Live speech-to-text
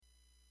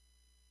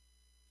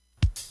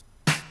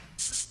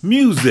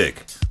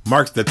Music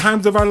marks the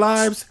times of our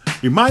lives,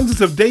 reminds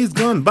us of days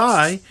gone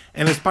by,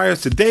 and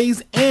inspires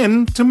today's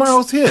and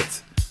tomorrow's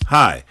hits.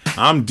 Hi,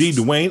 I'm D.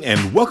 Dwayne,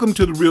 and welcome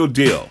to The Real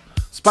Deal,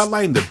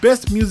 spotlighting the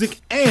best music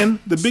and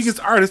the biggest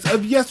artists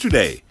of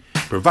yesterday,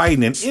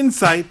 providing an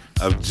insight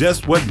of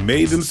just what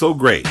made them so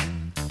great.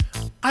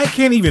 I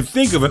can't even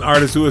think of an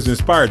artist who has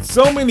inspired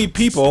so many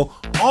people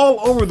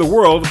all over the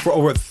world for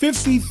over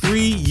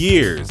 53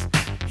 years.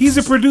 He's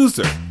a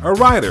producer, a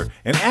writer,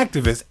 an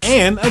activist,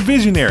 and a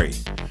visionary.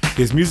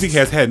 His music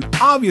has had an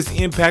obvious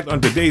impact on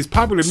today's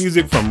popular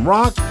music, from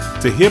rock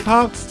to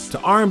hip-hop to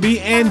R&B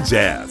and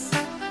jazz.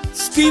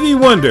 Stevie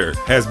Wonder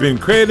has been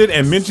credited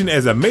and mentioned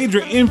as a major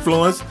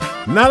influence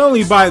not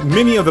only by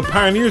many of the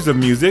pioneers of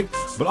music,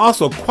 but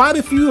also quite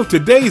a few of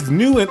today's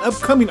new and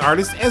upcoming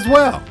artists as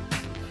well.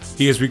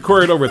 He has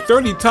recorded over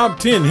 30 top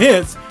 10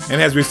 hits and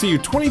has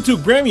received 22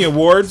 Grammy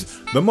Awards,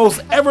 the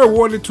most ever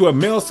awarded to a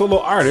male solo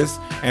artist,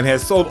 and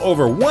has sold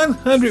over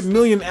 100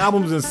 million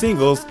albums and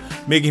singles,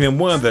 making him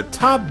one of the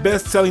top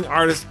best-selling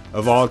artists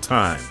of all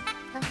time.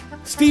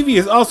 Stevie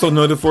is also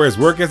noted for his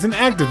work as an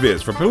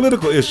activist for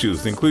political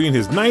issues, including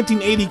his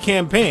 1980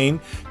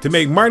 campaign to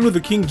make Martin Luther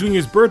King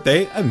Jr.'s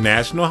birthday a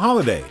national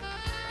holiday.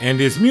 And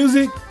his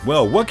music?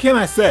 Well, what can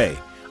I say?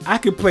 I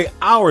could play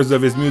hours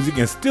of his music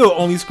and still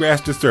only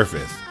scratch the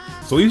surface.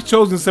 So he's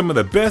chosen some of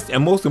the best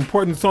and most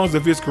important songs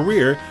of his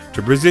career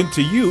to present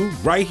to you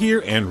right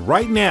here and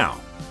right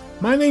now.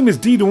 My name is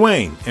D.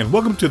 Dwayne, and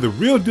welcome to The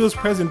Real Deal's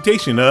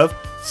presentation of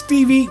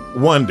Stevie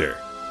Wonder.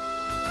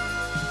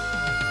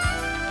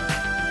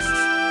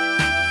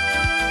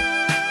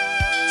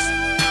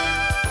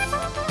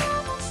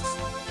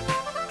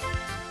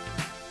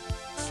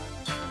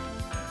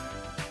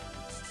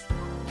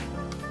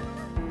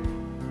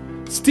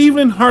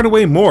 Stephen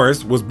Hardaway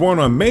Morris was born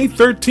on May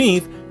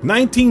 13th,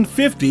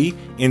 1950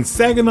 in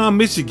Saginaw,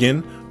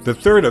 Michigan, the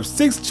third of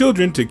 6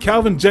 children to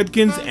Calvin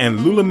Judkins and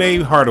Lula Mae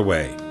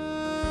Hardaway.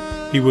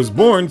 He was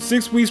born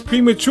 6 weeks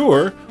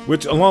premature,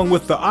 which, along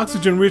with the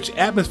oxygen-rich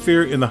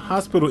atmosphere in the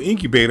hospital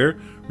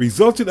incubator,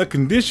 resulted in a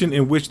condition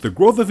in which the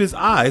growth of his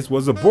eyes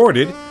was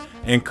aborted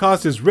and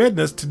caused his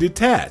retinas to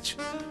detach,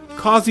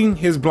 causing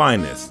his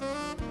blindness.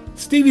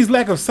 Stevie's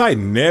lack of sight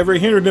never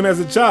hindered him as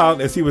a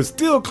child, as he would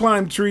still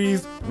climb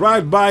trees,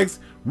 ride bikes,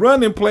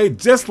 run and play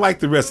just like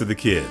the rest of the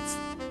kids.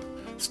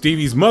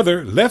 Stevie's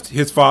mother left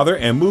his father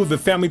and moved the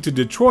family to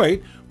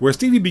Detroit, where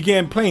Stevie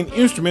began playing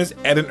instruments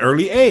at an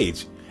early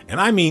age. And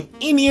I mean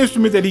any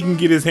instrument that he can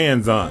get his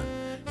hands on,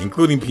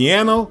 including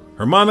piano,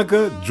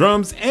 harmonica,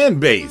 drums, and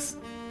bass.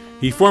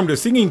 He formed a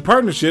singing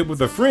partnership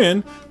with a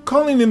friend,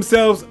 calling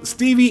themselves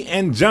Stevie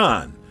and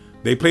John.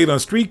 They played on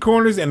street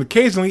corners and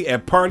occasionally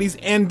at parties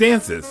and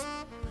dances.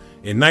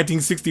 In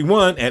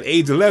 1961, at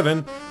age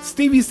 11,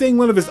 Stevie sang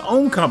one of his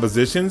own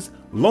compositions,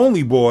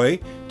 Lonely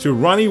Boy, to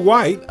Ronnie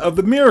White of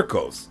the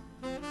Miracles.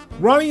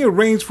 Ronnie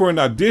arranged for an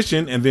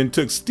audition and then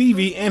took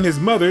Stevie and his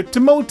mother to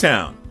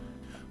Motown.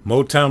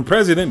 Motown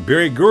president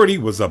Berry Gordy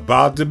was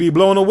about to be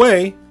blown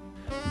away.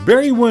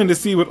 Berry wanted to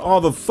see what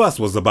all the fuss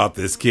was about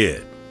this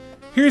kid.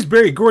 Here's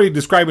Berry Gordy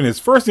describing his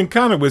first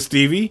encounter with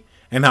Stevie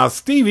and how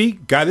Stevie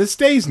got his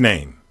stage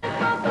name.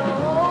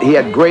 He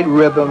had great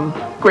rhythm,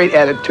 great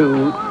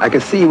attitude. I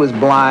could see he was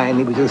blind.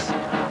 He was just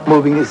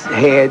moving his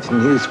head,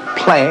 and he was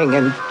playing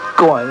and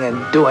going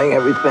and doing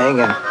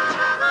everything,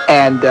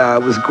 and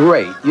it was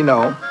great, you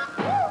know.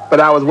 But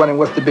I was wondering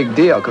what's the big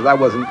deal, because I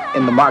wasn't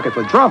in the market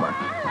for a drummer.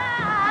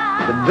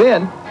 But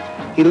then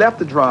he left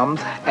the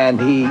drums and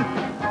he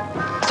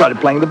started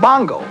playing the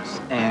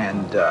bongos,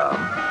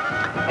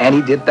 and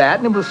he did that,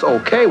 and it was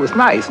okay, it was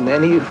nice. And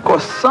then he, of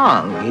course,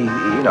 sung.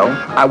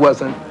 I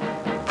wasn't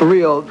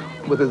thrilled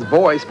with his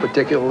voice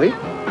particularly,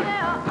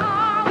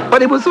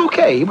 but it was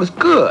okay, it was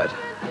good.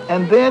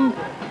 And then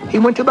he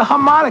went to the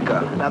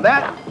harmonica. Now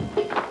that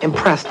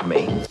impressed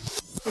me.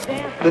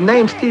 The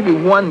name Stevie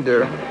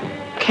Wonder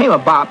came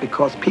about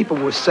because people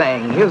were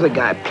saying, here's a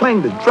guy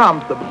playing the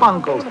drums, the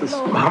bongos, the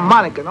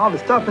harmonica, and all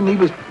this stuff, and he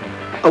was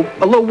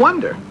a little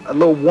wonder.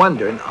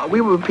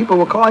 And people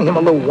were calling him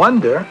a little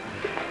wonder,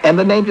 and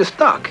the name just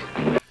stuck.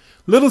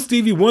 Little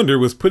Stevie Wonder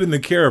was put in the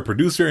care of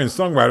producer and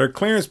songwriter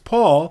Clarence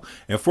Paul,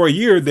 and for a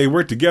year they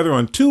worked together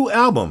on 2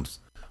 albums.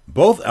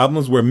 Both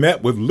albums were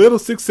met with little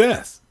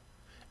success.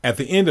 At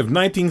the end of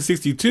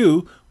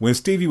 1962, when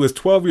Stevie was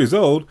 12 years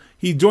old,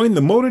 he joined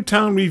the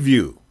Motortown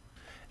Revue.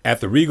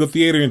 At the Regal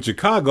Theater in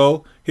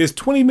Chicago, his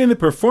 20-minute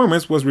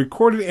performance was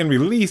recorded and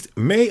released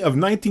May of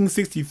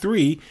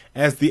 1963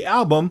 as the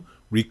album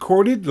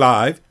Recorded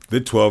Live, The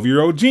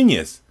 12-Year-Old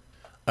Genius.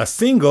 A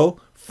single,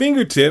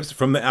 Fingertips,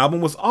 from the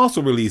album was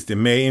also released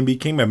in May and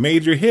became a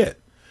major hit.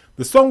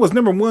 The song was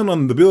number 1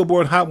 on the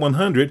Billboard Hot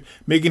 100,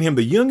 making him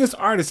the youngest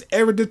artist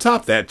ever to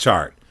top that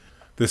chart.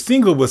 The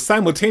single was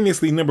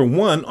simultaneously number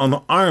 1 on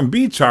the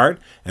R&B chart,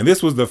 and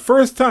this was the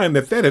first time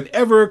that had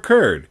ever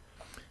occurred.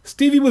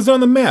 Stevie was on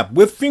the map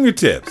with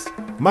Fingertips.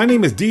 My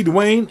name is D.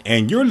 Dwayne,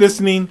 and you're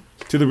listening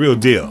to The Real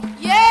Deal.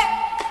 Yeah!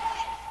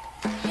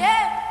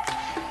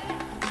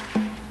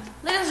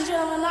 Ladies and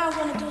gentlemen, now I'm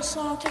going to do a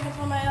song taken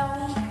from my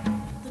album,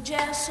 The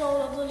Jazz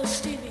Soul of Little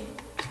Stevie.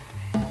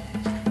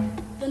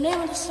 The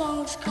name of the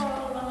song is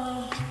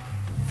called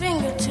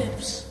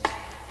Fingertips.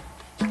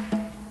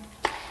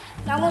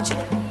 Now I want you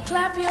to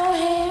clap your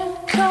hand.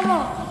 Come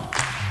on.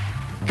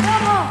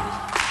 Come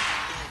on.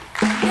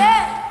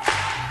 Yeah.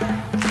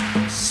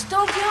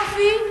 Stomp your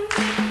feet.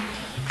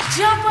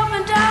 Jump up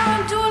and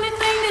down. Do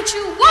anything that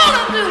you want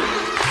to do.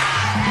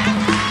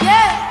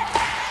 Yeah.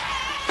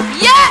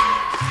 Yeah.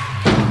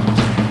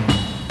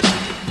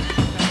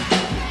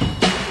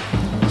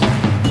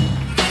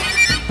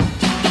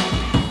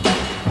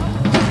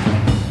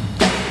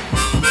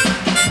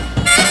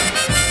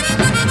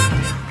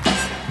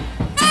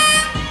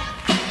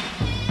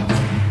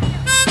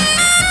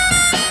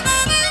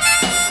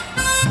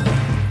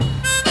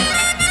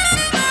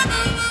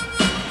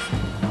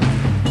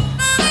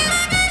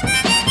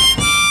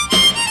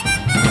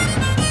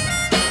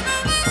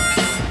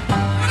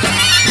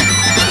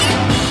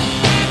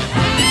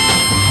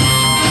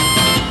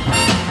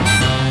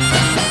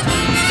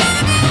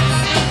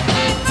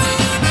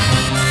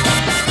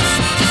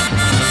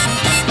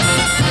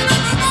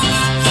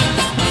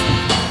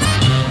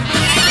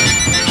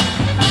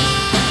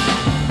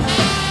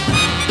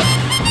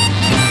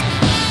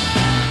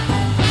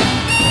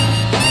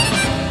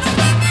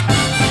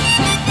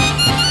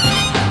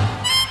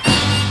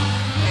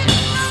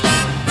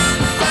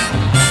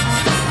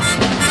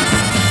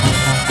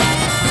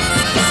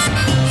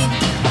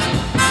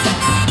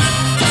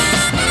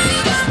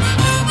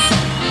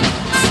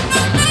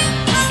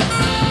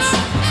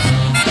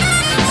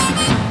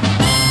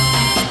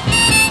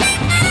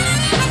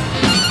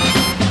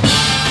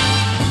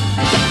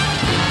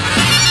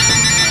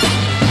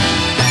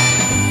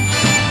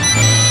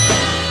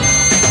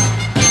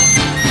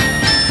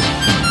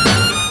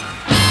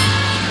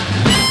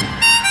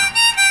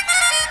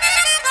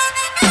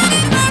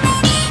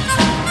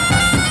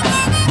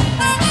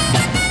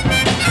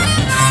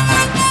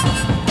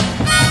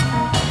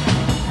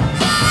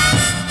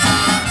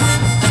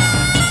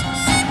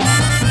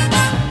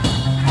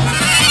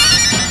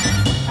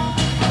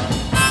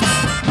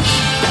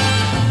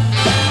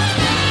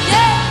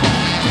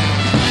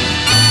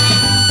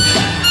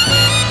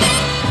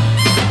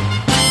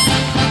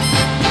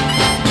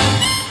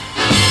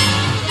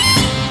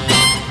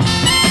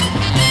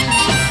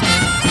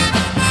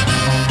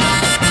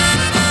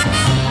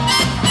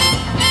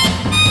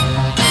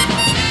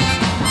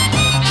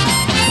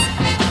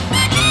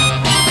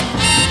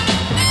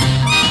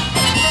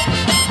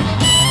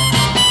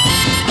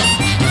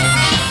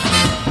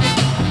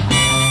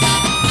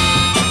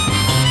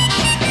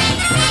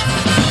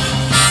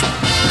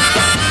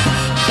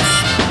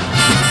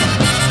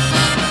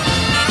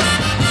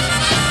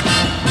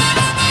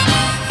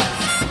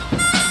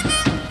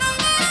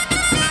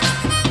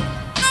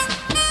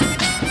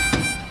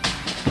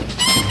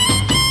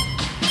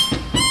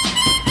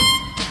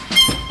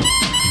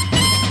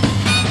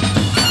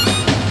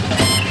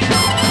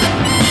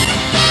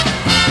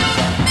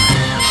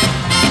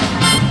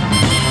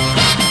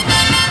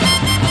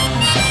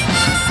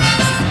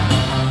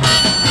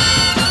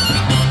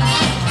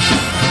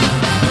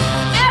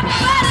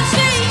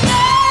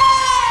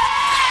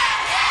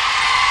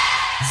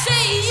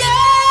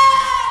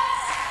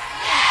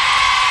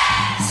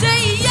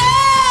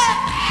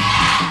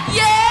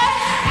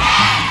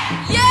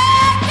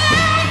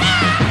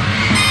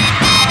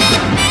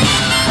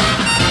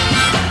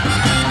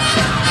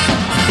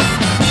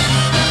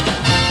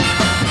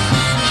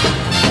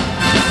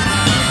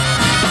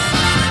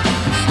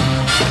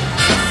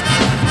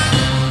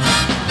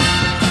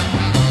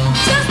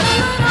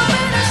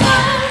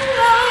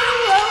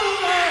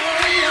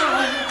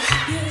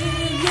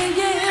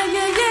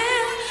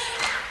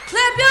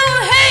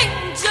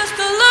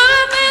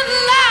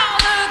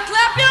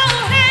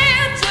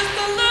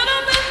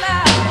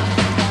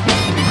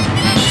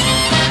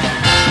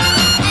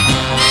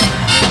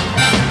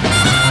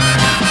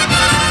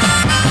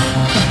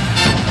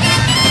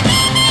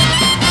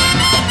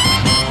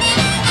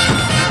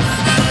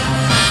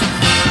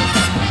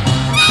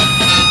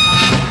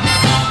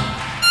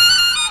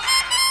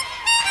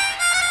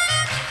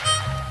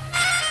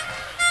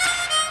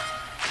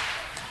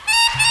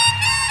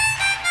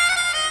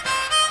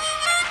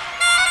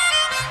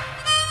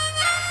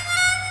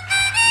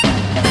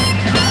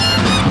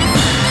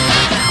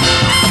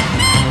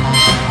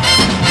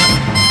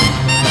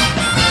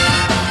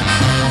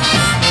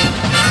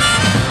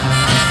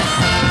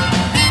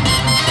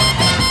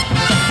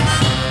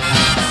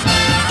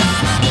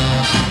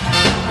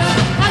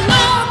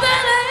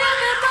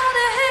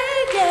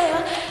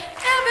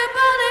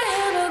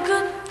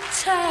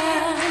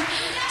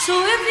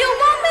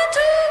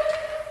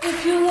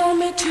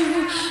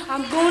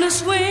 I'm gonna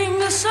swing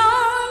the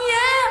song,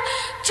 yeah,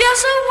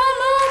 just one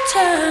more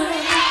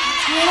time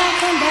when I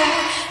come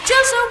back.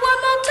 Just one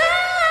more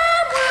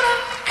time when I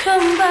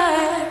come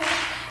back.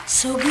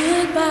 So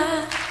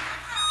goodbye.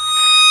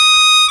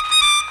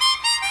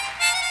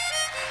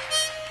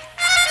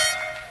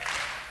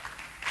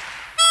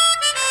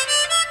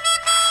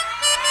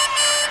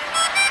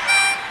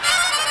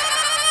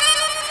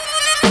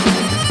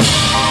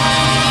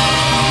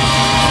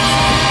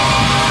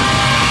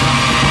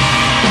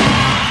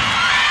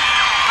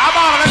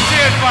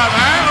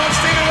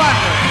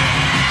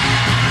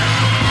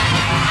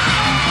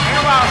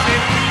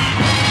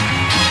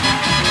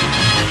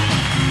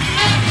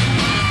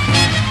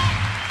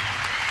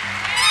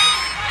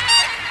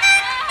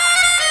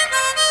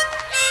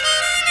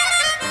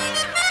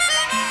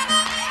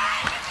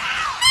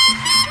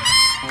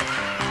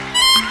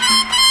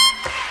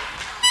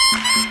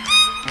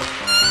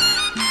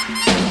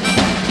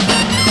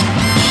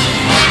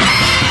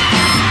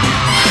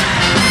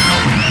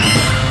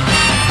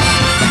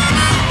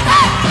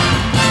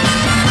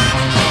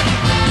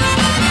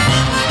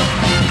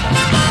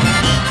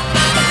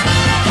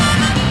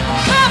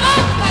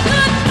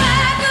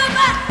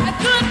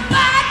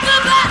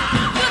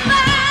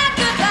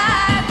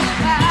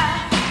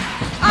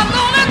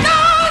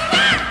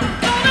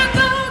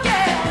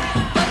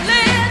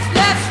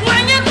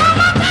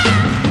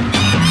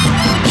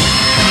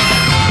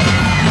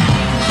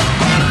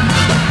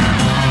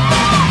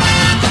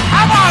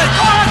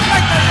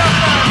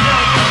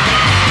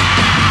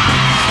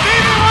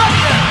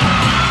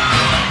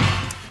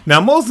 Now,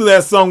 most of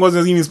that song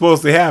wasn't even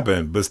supposed to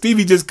happen, but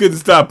Stevie just couldn't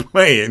stop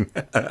playing.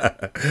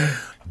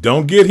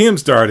 Don't get him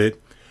started.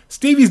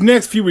 Stevie's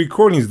next few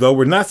recordings, though,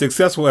 were not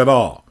successful at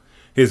all.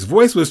 His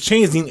voice was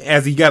changing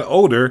as he got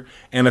older,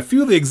 and a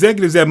few of the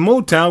executives at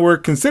Motown were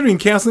considering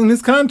canceling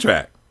his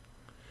contract.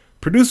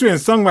 Producer and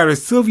songwriter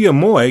Sylvia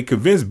Moy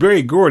convinced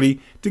Berry Gordy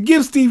to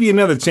give Stevie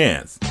another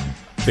chance.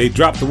 They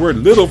dropped the word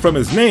little from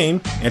his name,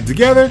 and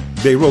together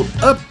they wrote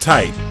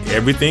Uptight,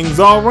 Everything's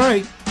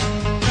Alright.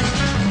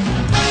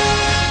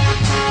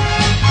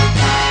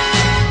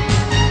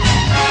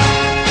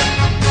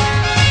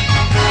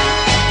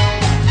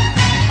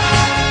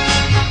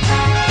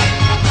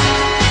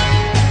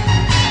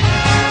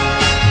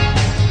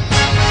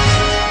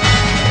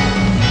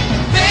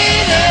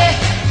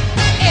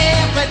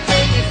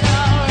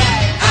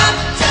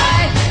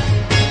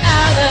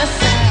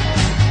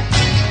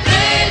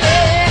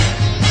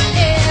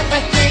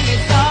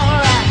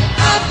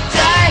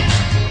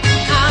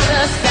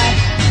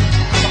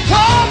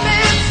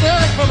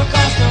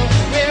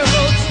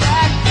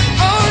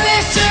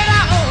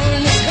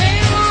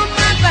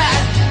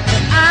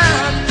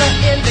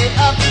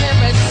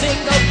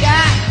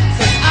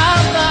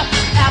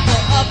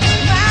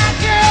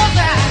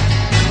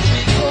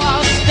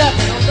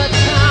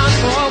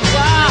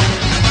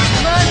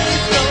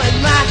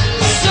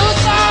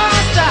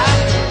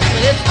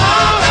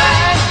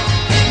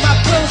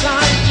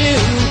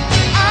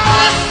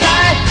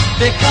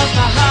 Because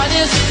my heart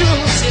is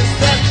true, she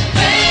said,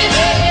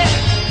 baby,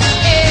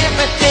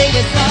 everything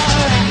is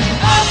alright.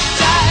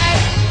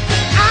 Uptight,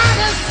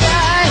 out of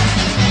sight,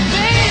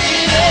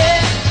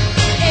 baby,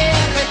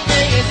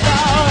 everything is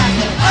alright.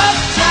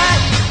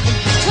 Uptight,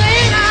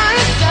 clean out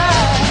of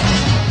sight.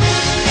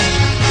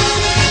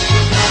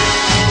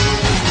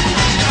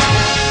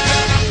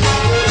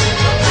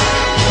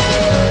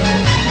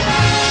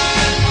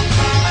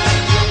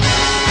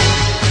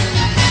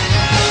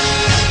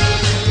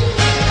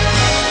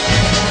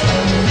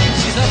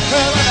 She's a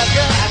girl and a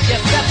girl, I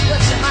guess that's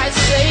what you might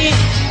say.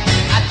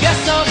 I guess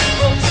some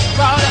folks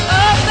brought her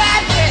up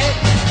that way.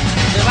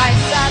 The right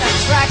side of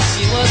track,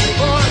 she was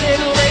born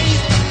and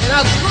raised in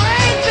a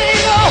great big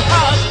old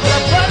house full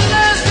of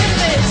brothers and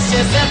sisters.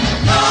 She said,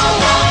 no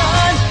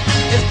one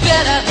is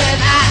better than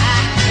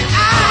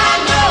I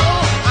know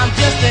I'm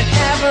just an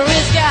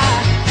average guy.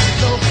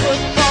 No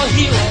football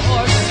hero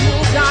or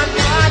smooth Don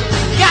Juan.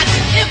 Got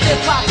empty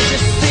pockets,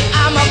 you see,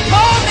 I'm a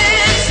poor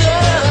man's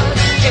son.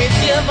 Can't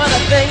give her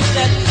the things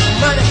that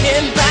money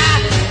can buy,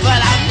 but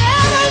I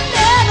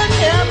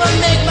never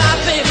make my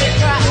baby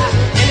cry.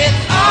 And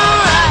it's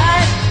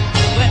alright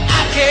when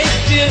I can't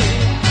do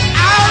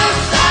out of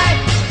sight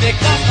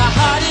because my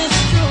heart is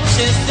true.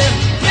 She said,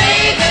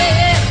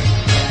 baby,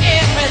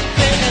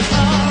 everything is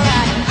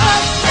alright.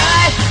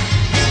 Uptight,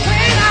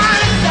 clean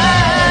out of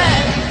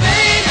sight,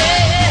 baby,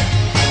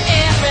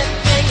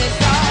 everything is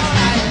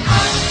alright.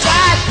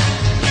 Uptight,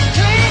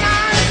 clean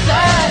out of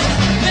sight,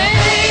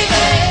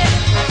 baby,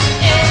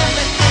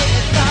 everything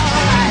is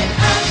alright.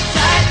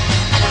 Uptight,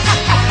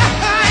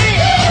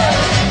 yeah,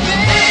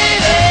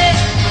 baby,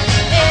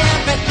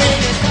 everything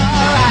is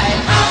alright.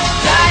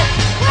 Uptight,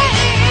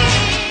 clean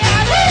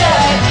out of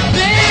sight,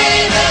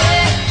 baby,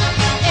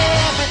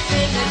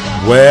 everything is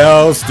alright.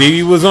 Well,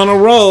 Stevie was on a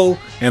roll,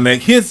 and the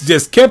hits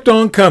just kept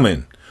on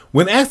coming.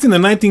 When asked in the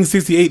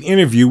 1968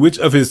 interview which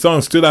of his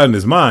songs stood out in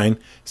his mind,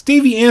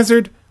 Stevie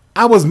answered,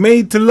 I Was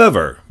Made to Love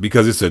Her,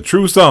 because it's a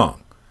true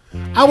song.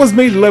 I Was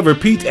Made to Love Her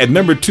peaked at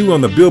number 2 on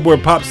the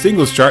Billboard Pop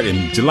Singles Chart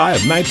in July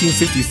of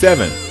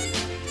 1967.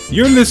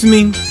 You're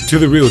listening to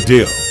The Real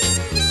Deal.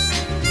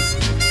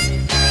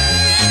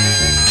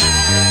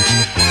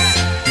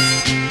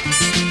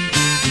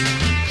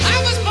 I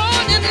was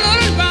born in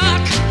Little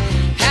Rock,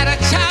 had a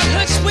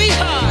childhood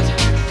sweetheart.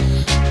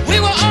 We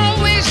were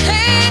always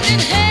hand in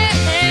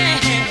hand.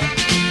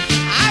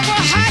 I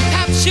wore high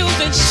top shoes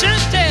and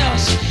shirt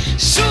tails.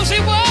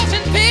 Susie was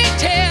in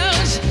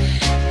pigtails.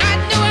 I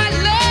knew I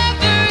loved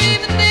her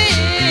even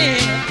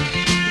then.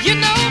 You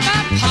know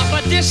my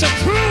papa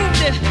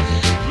disapproved it.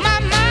 My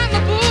mama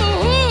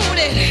booed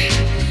it.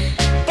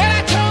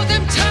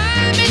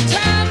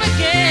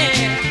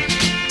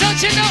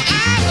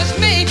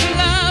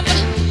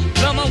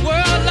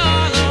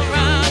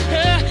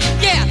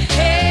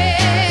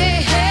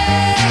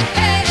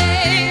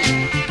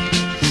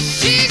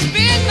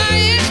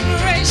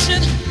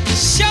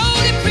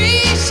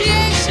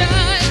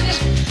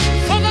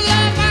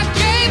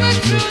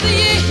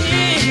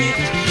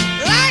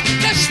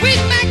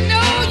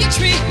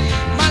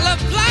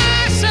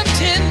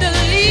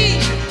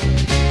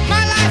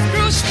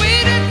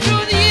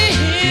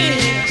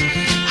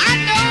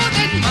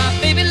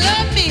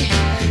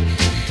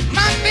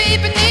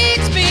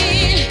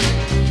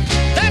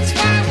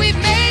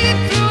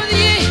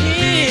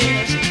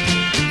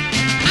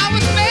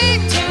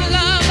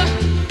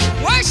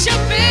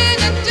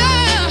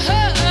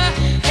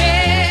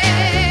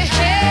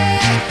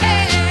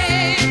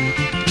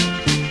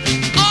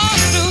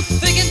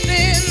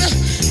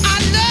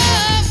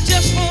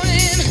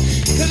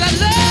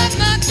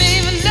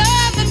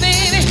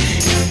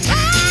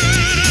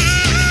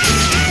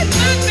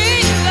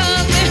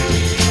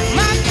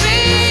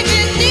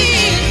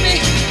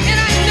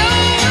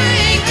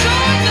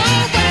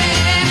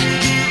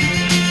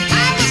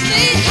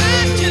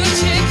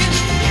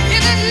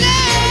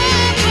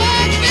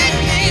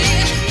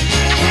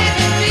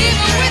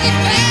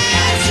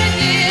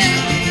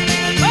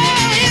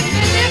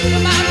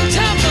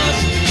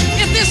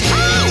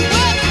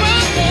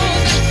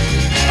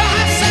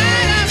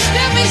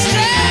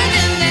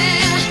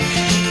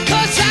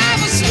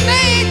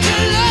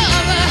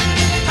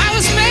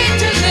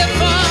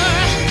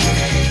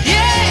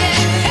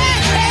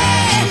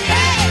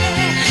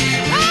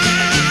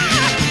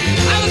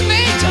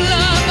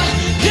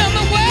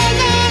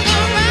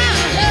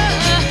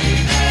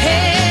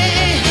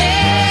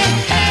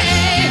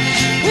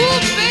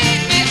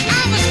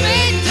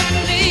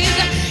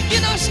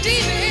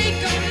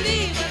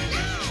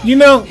 You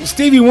know,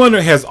 Stevie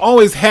Wonder has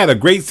always had a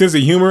great sense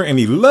of humor and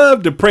he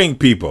loved to prank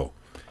people.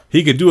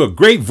 He could do a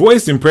great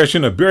voice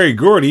impression of Berry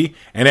Gordy,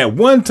 and at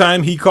one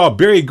time he called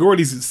Berry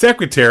Gordy's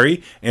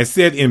secretary and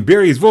said in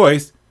Berry's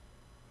voice,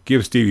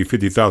 "Give Stevie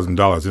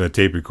 $50,000 in a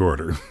tape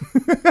recorder."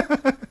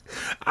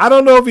 I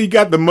don't know if he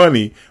got the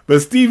money,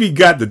 but Stevie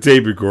got the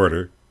tape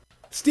recorder.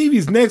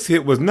 Stevie's next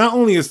hit was not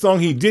only a song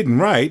he didn't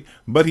write,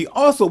 but he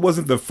also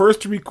wasn't the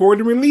first to record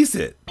and release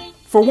it.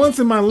 For Once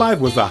in My Life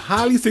was a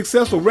highly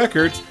successful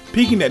record,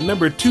 peaking at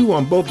number 2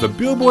 on both the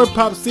Billboard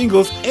Pop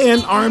Singles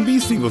and R&B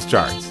Singles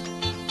charts.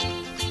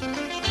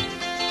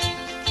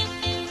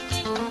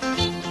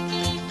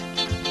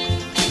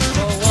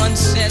 For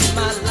once in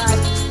my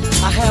life,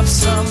 I have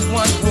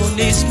someone who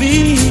needs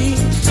me,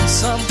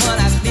 someone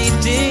I've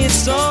needed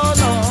so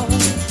long.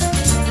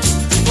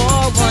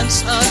 For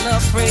once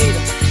unafraid,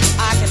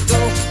 I can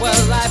go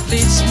where life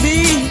leads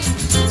me.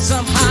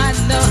 Somehow I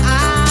know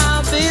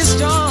I'll be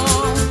strong.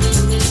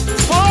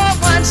 For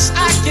once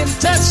I can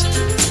touch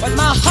what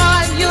my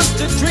heart used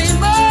to dream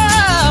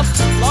of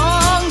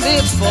long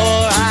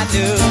before I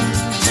knew.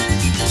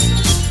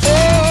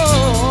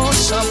 Oh,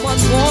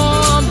 someone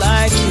warm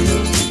like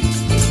you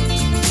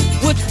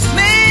would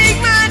make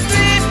my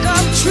dream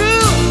come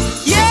true.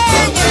 Yeah,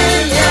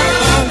 yeah, yeah.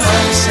 For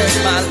once in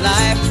my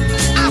life,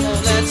 I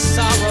won't let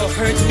sorrow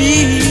hurt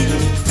me,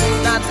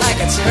 not like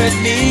it's hurt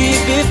me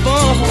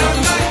before.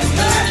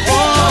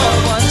 For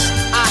once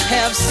I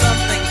have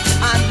something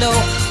I know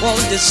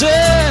won't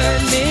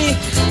desert me.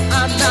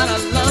 I'm not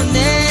alone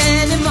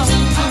anymore.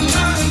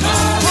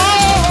 For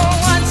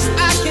once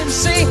I can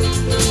say,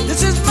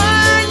 this is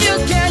mine, you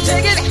can't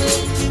take it.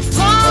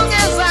 Long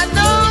as I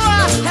know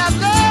I have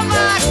love,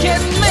 I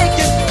can make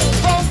it.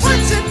 For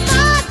once in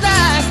my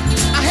life,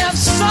 I have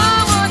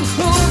someone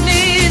who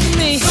needs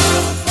me.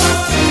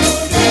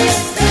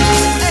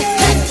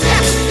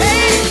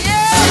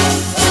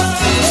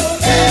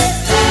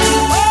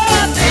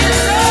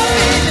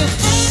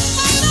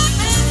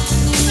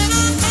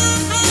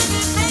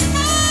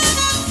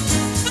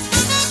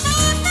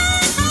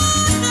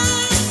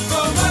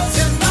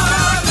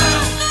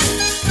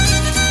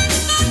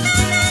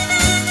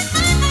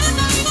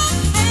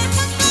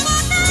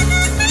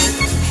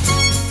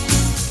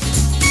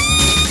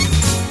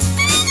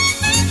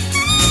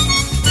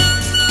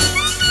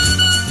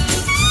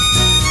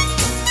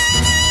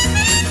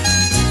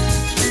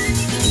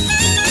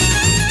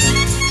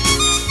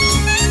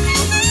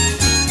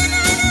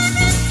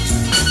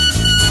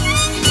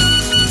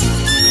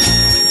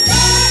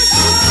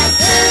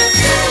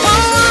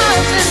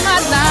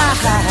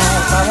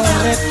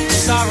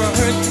 Sorrow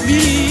hurt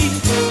me,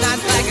 not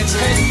like it's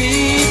hurt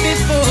me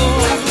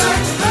before.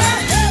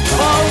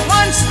 For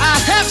once I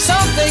have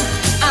something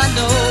I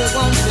know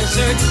won't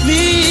desert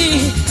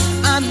me.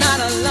 I'm not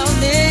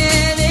alone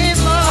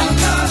anymore.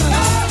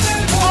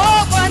 For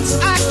once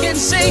I can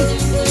say,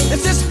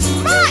 this is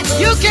mine,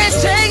 you can't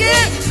take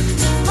it.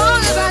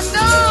 Long as I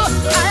know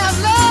I have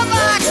love,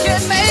 I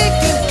can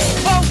make it.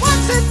 For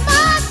once in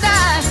my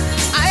life,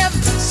 I have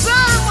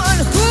someone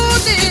who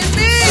needs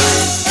me.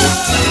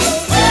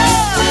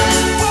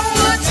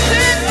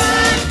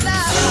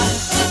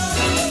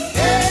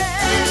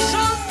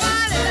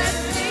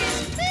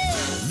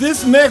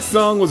 This next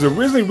song was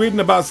originally written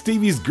about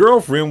Stevie's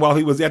girlfriend while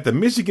he was at the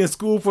Michigan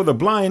School for the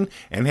Blind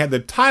and had the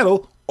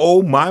title,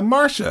 Oh My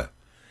Marcia.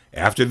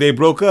 After they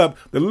broke up,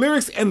 the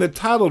lyrics and the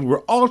title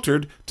were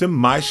altered to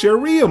My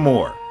Cherie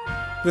Amour.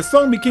 The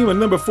song became a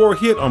number 4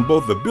 hit on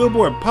both the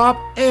Billboard Pop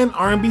and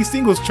R&B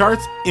Singles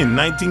charts in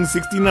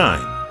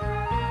 1969.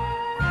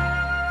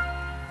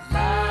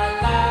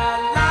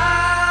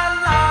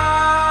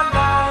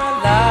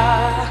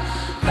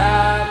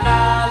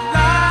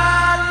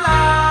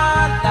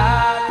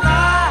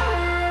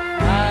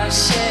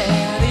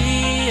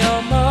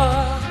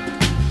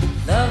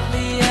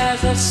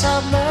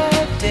 Summer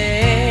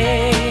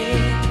day,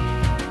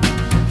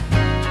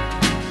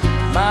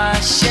 my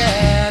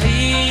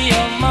Cherie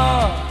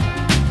Amour,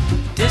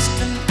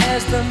 distant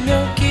as the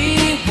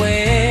Milky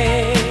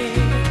Way.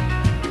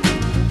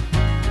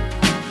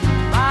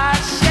 My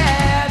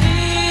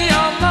Cherie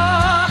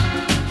Amour,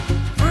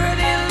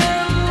 pretty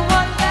little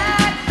one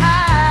that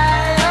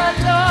I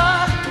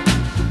adore.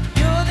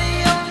 You're the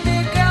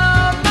only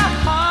girl my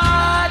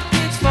heart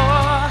beats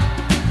for.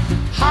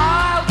 I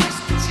wish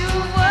that you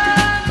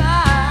were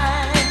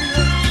mine.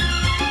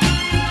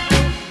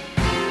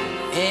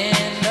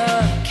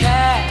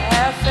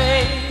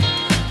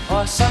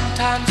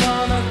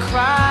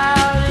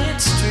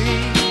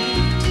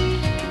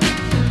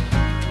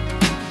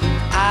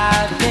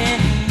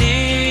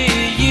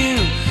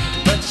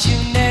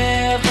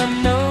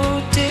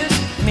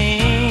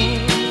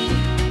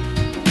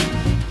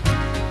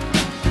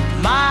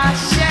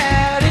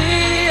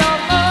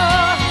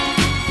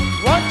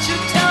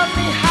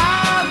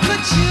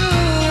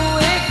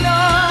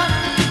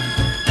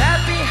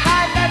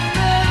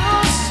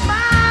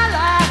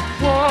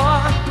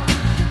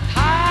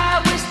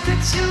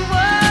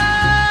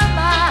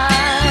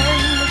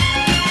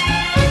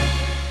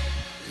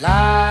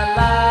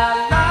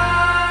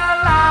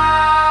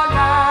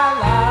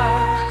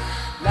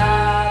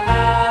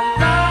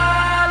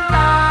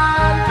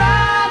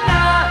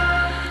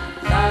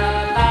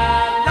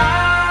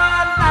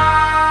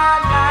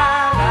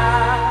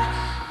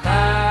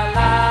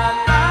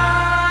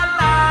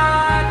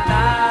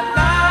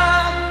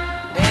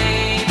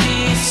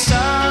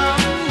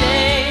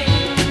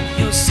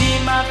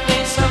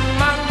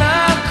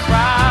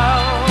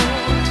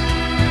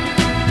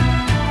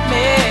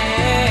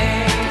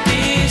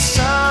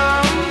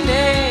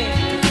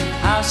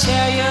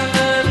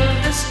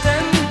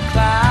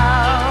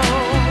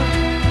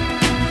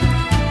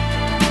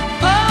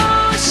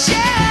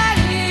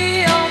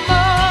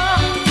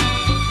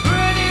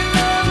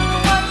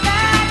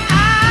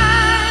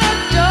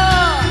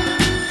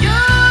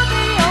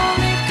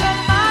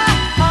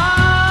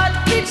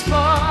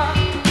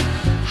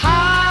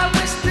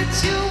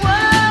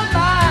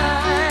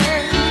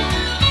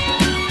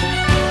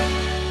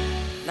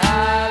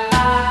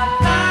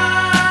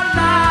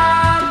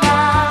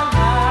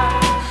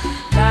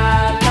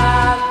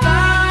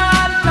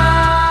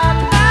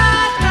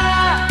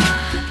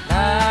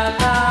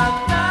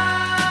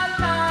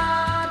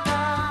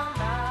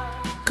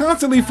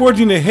 Constantly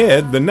forging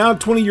ahead, the now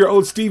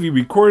 20-year-old Stevie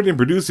recorded and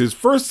produced his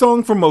first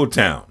song for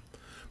Motown.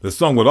 The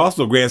song would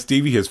also grant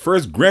Stevie his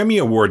first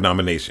Grammy Award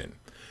nomination.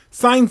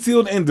 Signed,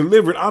 Sealed, and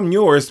Delivered, I'm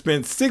Yours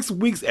spent 6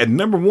 weeks at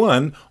number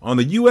 1 on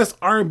the U.S.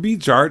 R&B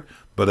chart,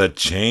 but a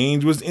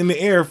change was in the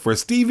air for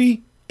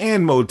Stevie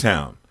and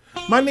Motown.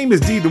 My name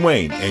is D.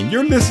 Dwayne, and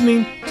you're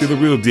listening to The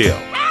Real Deal.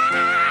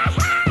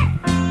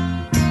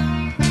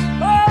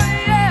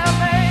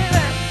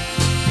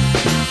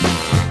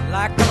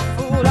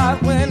 I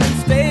went and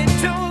stayed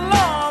too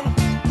long.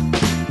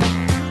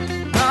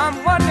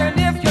 I'm wondering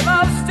if your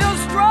love's still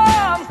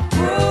strong.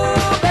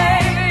 Ooh,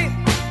 baby,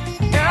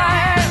 here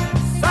I am,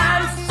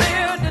 signed,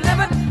 sealed,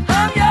 delivered,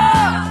 I'm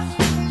yours.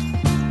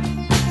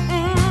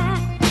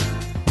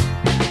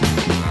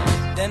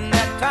 Then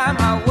that time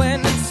I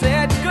went and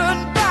said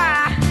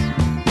goodbye.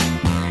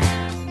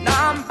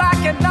 Now I'm back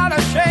and not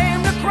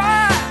ashamed to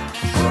cry.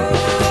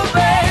 Ooh,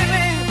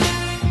 baby,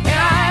 here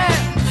I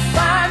am,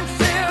 signed,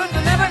 sealed,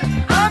 delivered,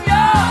 I'm yours.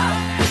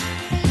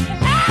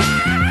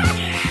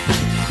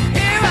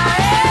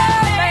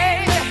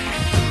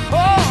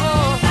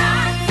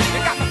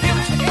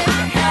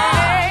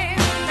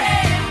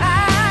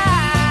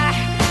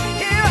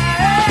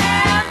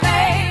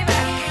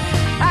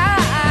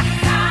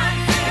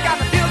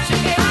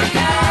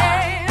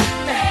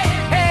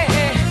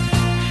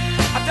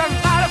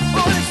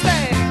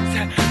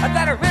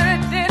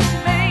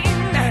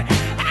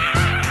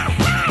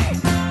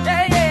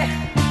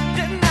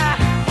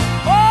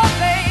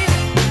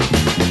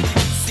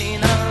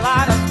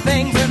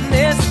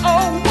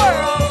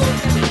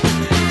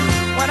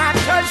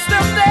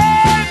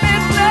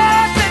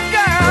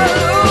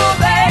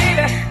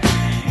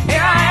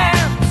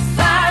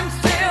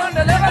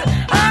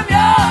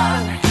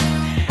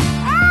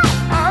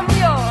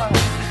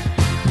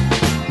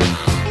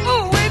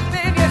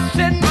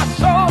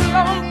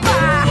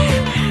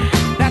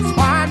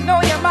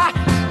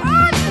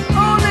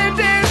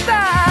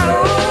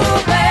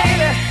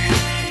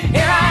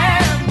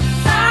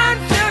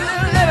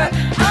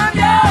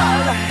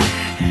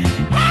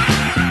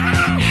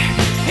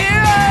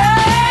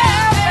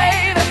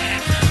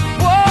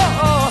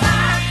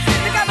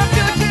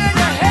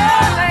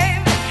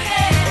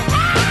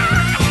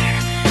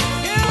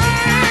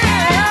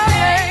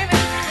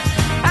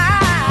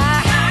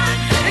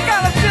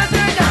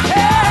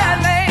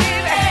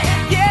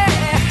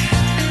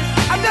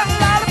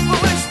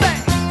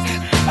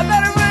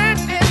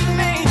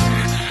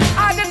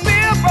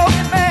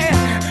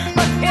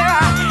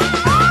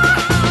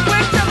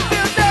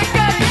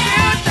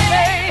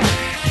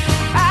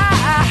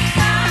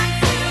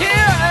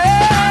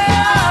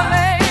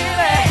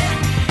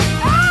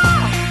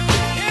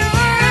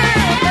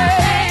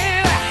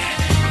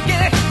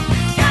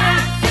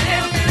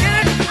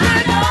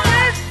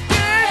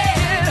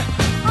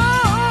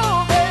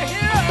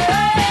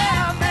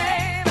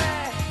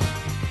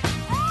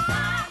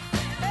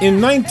 In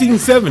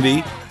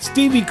 1970,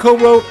 Stevie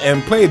co-wrote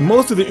and played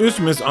most of the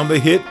instruments on the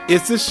hit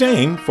It's a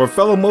Shame for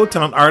fellow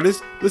Motown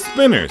artist The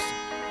Spinners.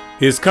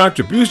 His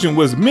contribution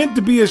was meant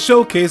to be a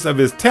showcase of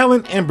his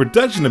talent and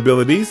production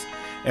abilities,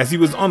 as he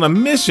was on a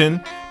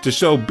mission to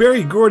show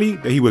Berry Gordy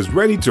that he was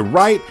ready to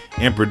write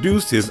and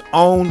produce his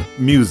own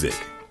music.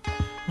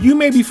 You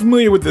may be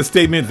familiar with the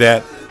statement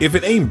that if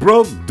it ain't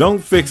broke, don't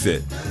fix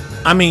it.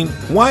 I mean,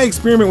 why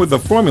experiment with a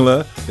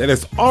formula that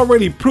is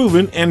already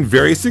proven and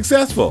very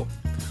successful?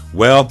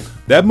 Well,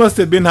 that must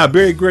have been how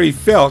Berry Gordy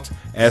felt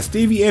as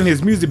Stevie and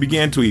his music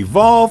began to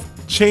evolve,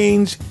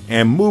 change,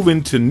 and move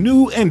into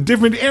new and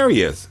different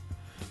areas.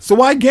 So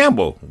why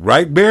gamble,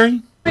 right,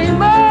 Berry?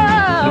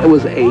 It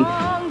was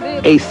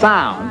a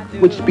sound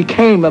which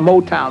became a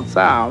Motown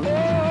sound,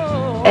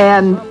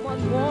 and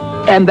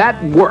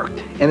that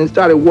worked, and it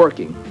started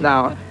working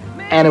now,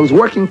 and it was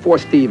working for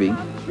Stevie.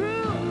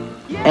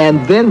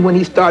 And then when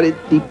he started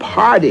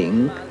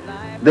departing,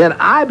 then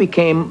I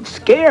became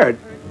scared.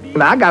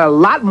 And I got a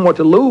lot more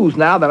to lose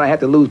now than I had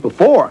to lose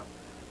before.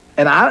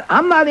 And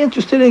I'm not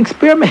interested in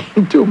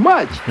experimenting too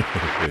much.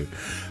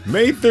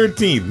 May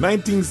 13th,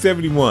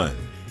 1971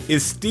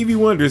 is Stevie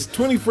Wonder's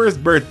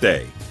 21st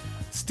birthday.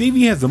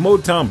 Stevie has a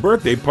Motown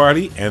birthday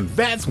party, and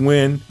that's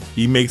when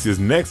he makes his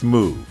next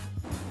move.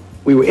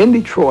 We were in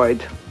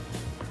Detroit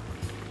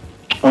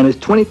on his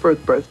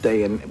 21st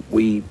birthday, and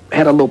we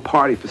had a little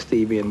party for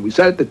Stevie, and we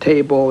sat at the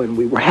table, and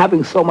we were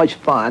having so much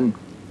fun.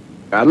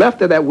 I left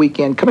there that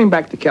weekend, coming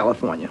back to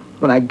California.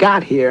 When I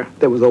got here,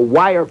 there was a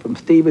wire from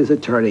Stevie's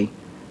attorney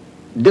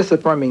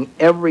disaffirming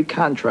every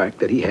contract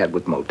that he had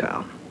with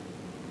Motown.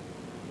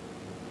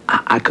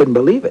 I couldn't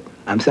believe it.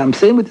 I'm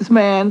sitting with this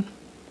man.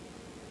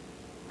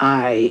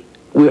 We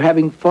were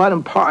having fun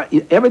and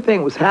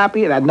everything was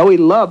happy, and I know he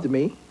loved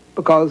me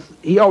because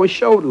he always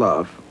showed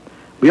love.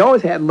 We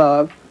always had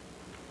love,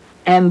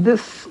 and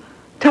this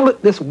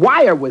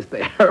wire was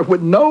there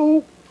with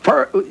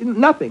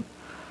nothing.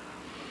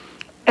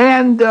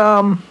 And,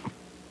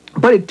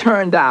 but it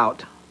turned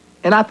out,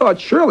 and I thought,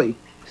 surely,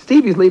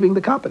 Stevie's leaving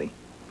the company.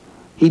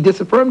 He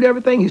disaffirmed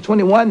everything. He's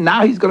 21.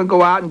 Now he's going to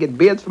go out and get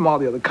bids from all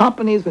the other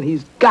companies, and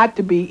he's going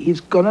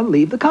to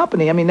leave the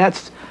company. I mean,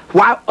 that's,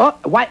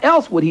 why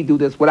else would he do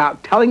this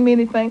without telling me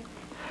anything?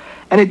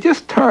 And it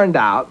just turned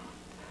out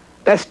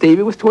that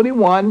Stevie was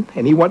 21,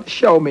 and he wanted to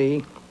show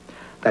me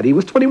that he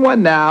was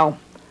 21 now,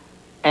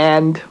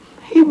 and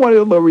he wanted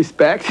a little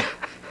respect.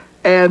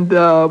 And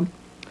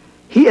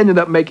he ended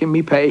up making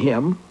me pay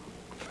him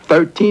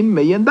 $13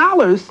 million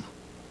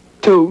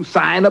to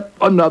sign up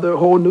another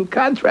whole new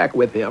contract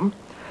with him,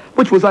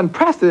 which was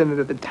unprecedented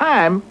at the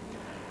time,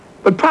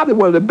 but probably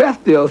one of the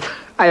best deals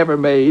I ever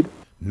made.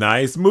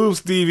 Nice move,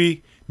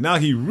 Stevie. Now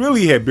he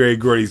really had Berry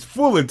Gordy's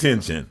full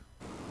attention.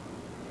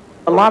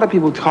 A lot of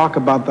people talk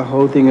about the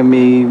whole thing of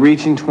me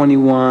reaching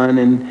 21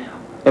 and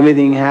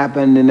everything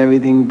happened and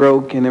everything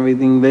broke and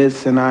everything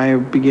this, and I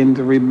began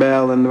to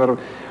rebel. And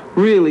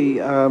really,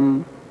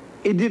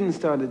 it didn't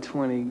start at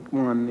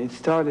 21. It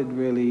started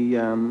really,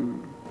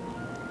 and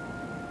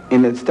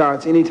it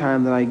starts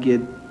anytime that I get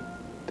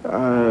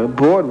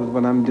bored with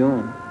what I'm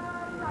doing.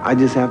 I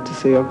just have to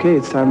say, okay,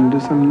 it's time to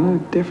do something new,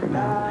 different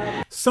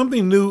now.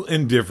 Something new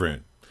and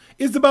different.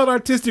 It's about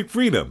artistic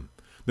freedom.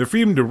 The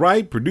freedom to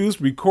write,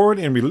 produce, record,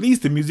 and release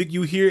the music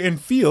you hear and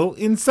feel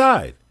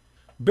inside.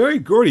 Berry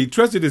Gordy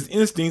trusted his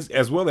instincts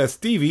as well as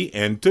Stevie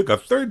and took a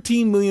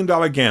 $13 million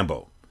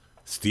gamble.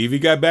 Stevie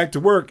got back to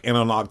work, and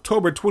on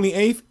October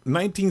 28,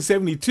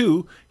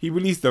 1972, he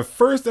released the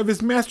first of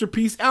his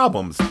masterpiece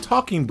albums,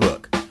 Talking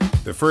Book.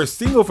 The first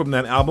single from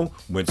that album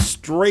went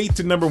straight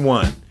to number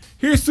 1.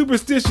 Here's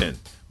Superstition.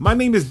 My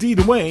name is D.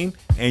 Dwayne,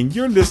 and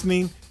you're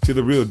listening to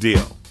The Real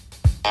Deal.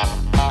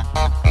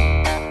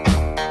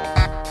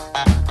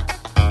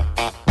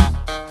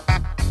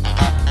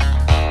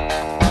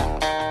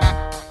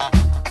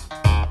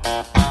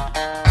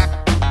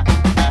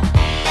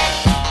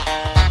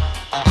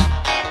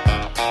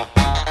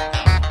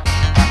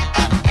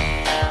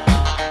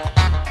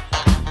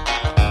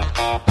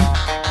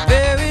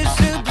 Very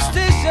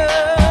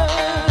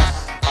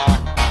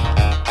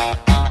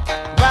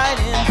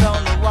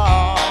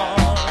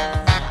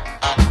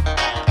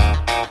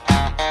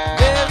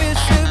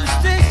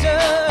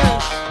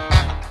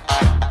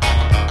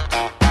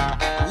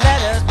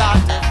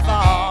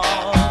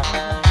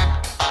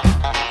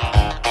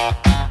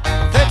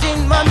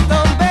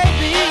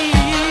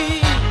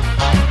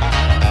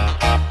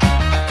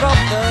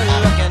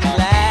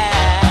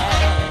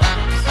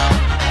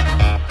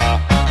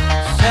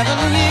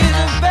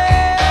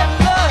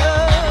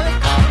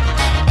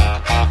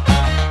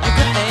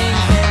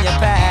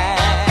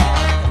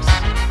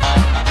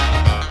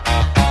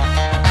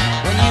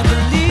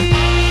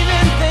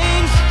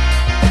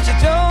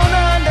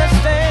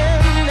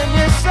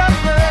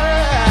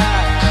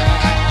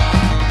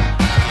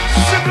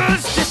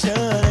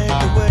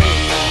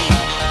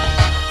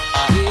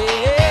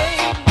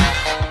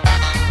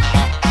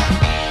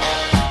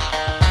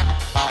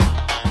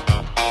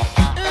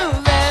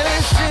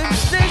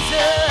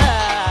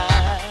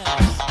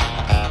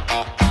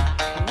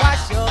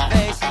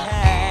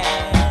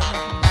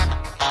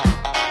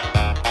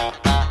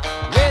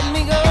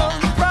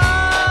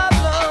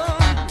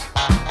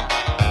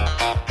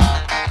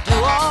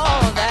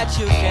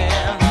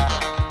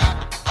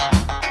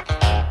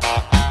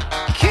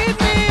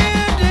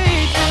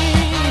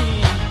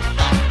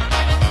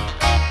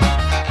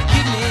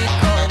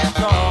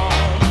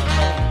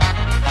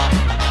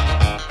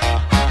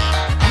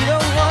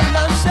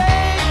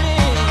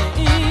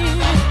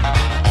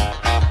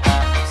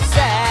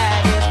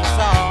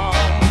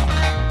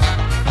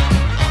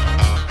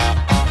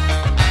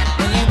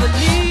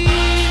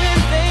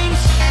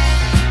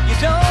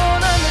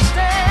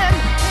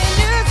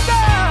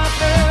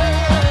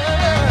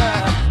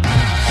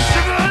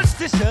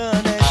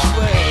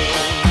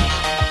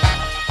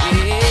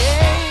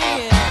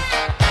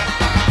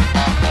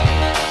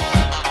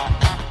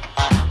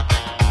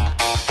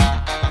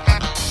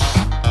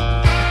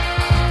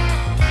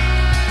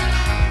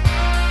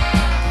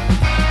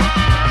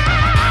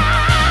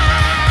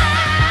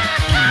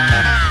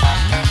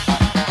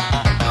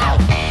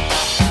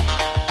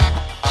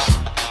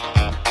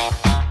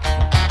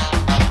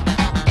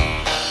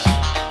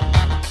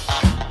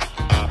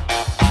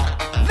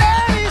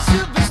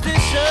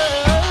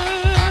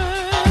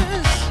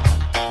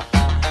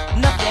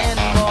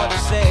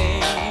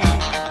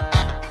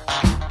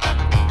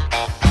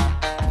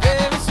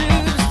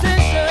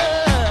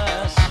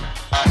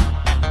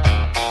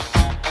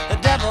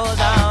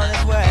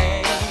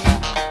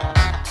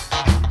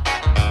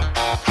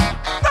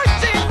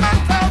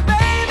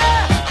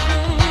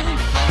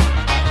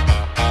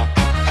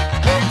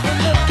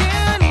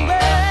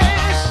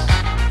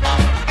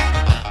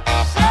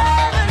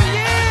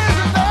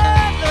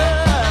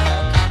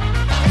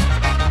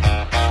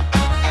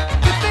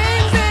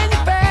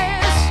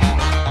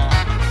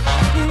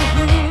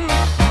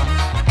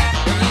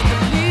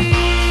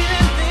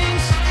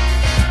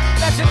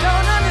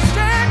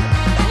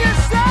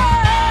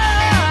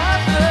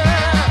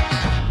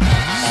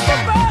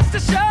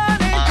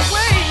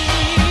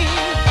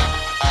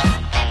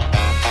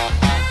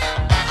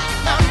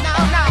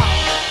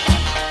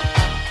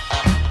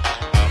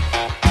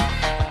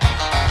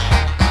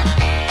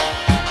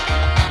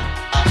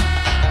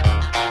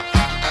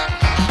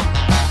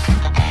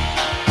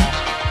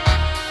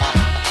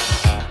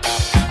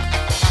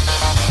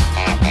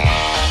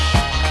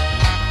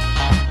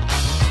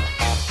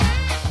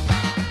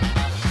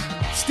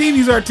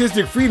Stevie's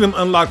artistic freedom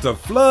unlocked a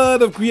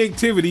flood of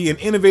creativity and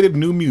innovative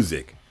new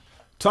music.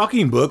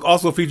 Talking Book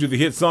also featured the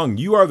hit song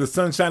You Are the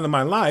Sunshine of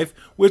My Life,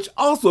 which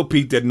also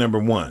peaked at number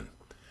 1.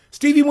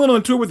 Stevie went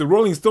on tour with the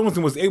Rolling Stones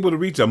and was able to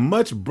reach a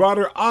much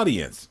broader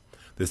audience.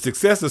 The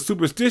success of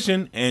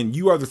Superstition and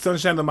You Are the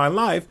Sunshine of My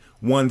Life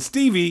won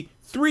Stevie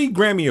 3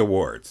 Grammy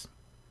Awards.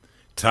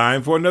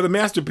 Time for another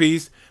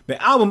masterpiece. The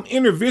album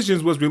Inner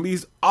Visions was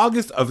released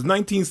August of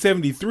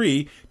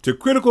 1973 to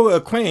critical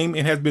acclaim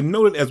and has been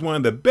noted as one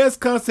of the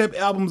best concept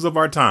albums of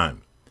our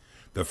time.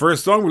 The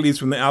first song released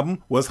from the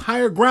album was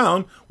Higher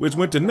Ground, which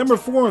went to number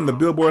 4 on the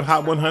Billboard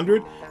Hot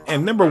 100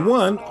 and number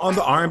 1 on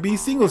the R&B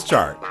singles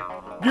chart.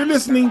 You're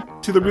listening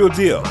to The Real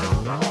Deal.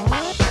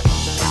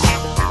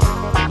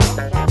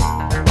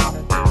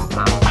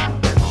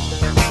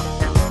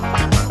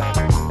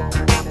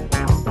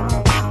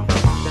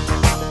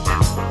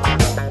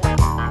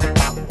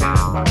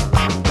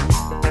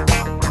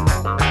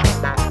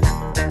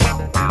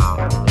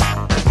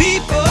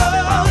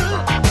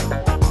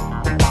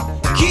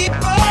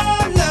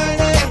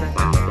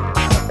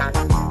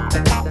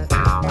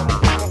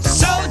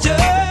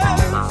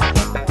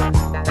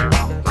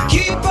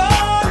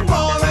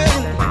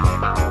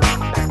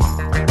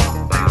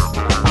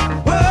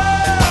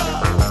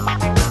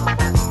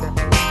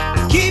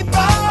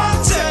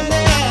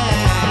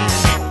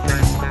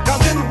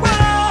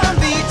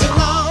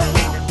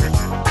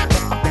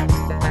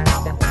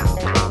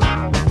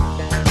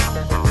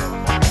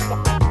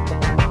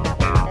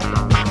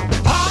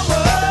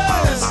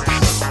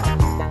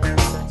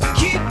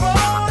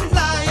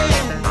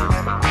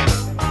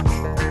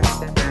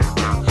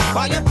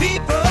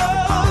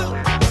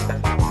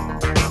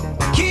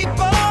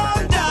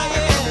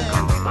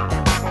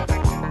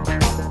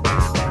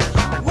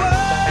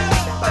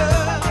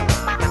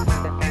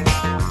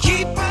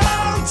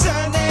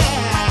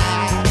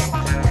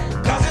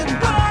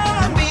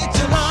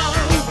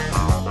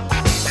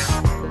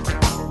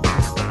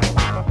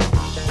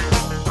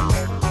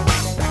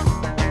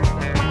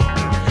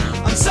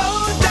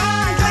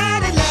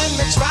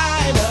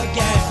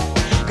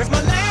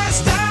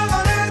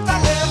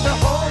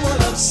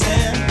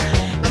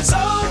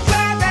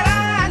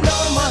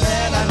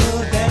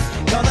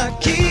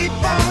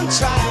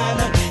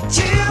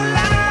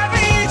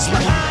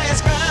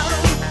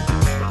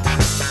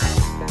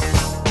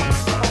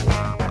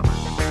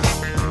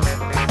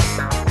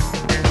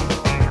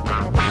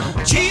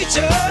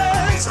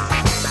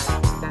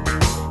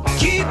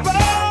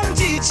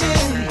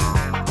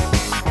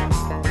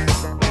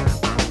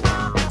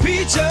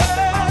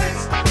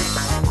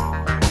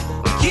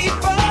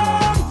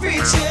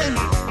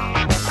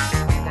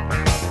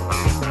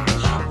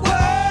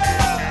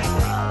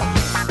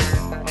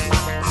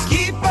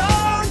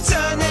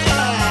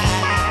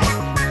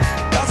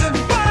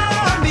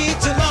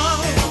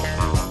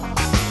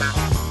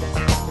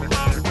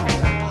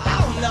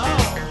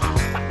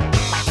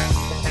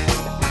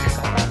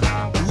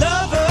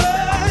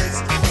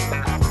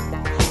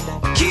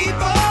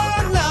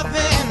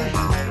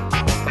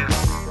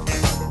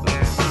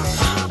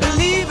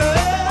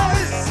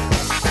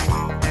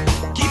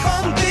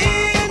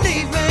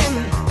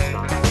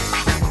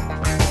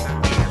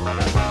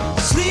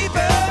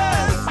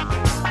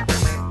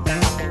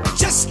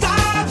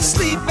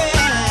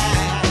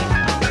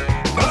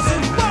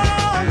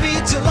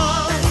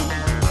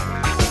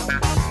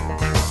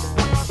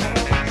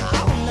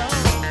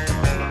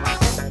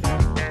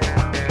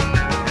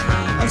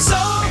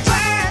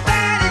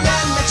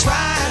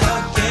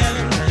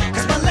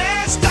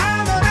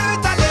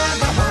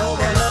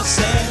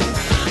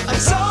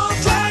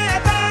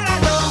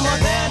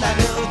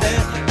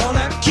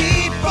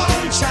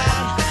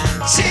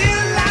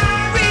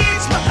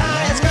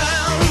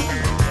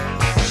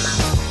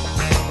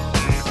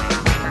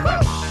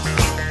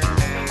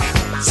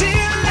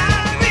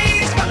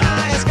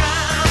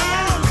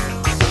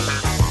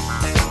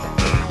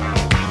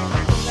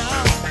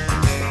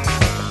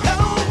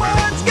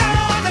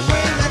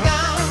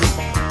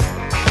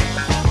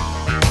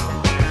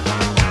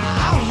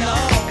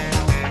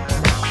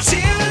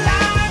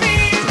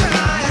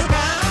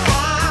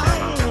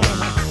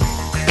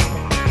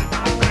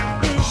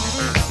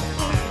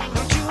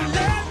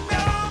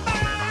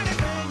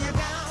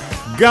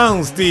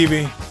 Gone,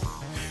 Stevie.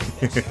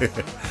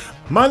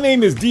 My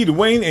name is D.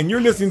 Dwayne, and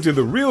you're listening to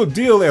The Real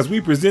Deal as we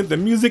present the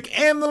music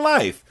and the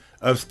life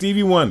of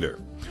Stevie Wonder.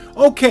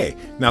 Okay,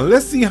 now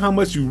let's see how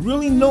much you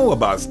really know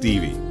about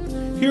Stevie.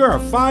 Here are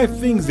 5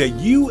 things that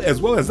you,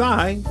 as well as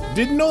I,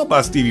 didn't know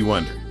about Stevie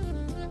Wonder.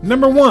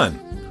 Number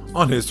 1,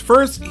 on his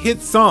first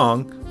hit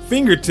song,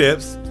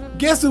 Fingertips,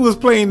 guess who was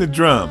playing the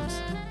drums?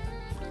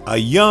 A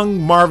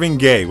young Marvin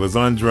Gaye was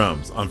on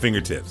drums on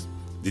Fingertips.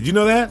 Did you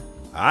know that?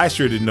 I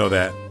sure didn't know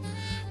that.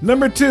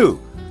 Number 2,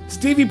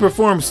 Stevie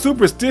performed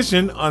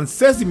Superstition on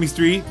Sesame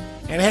Street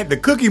and had the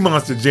Cookie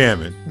Monster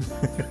jamming.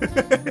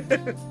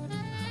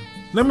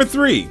 Number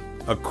 3,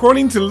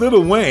 according to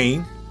Lil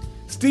Wayne,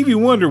 Stevie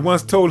Wonder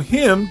once told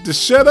him to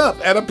shut up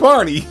at a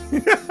party.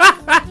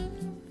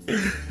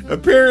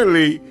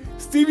 Apparently,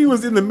 Stevie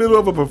was in the middle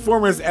of a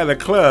performance at a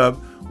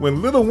club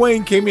when Lil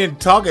Wayne came in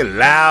talking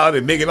loud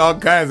and making all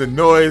kinds of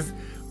noise.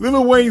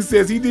 Lil Wayne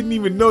says he didn't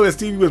even know that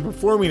Stevie was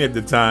performing at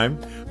the time,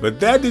 but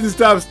that didn't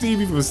stop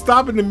Stevie from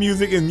stopping the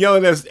music and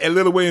yelling at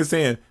Lil Wayne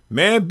saying,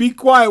 "Man, be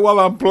quiet while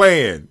I'm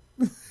playing."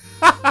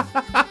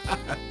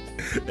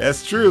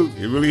 That's true.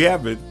 It really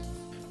happened.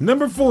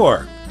 Number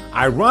 4.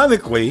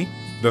 Ironically,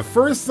 the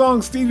first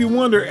song Stevie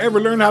Wonder ever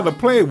learned how to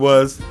play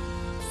was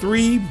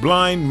Three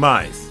Blind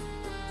Mice.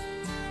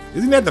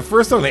 Isn't that the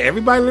first song that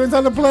everybody learns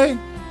how to play?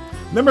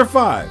 Number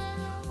 5.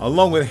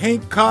 Along with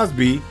Hank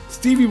Cosby,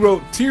 Stevie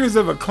wrote Tears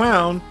of a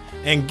Clown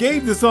and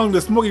gave the song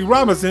to Smokey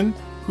Robinson,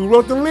 who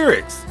wrote the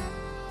lyrics.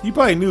 You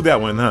probably knew that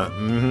one, huh?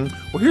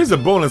 Well, here's a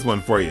bonus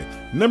one for you.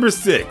 Number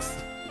 6.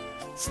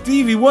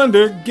 Stevie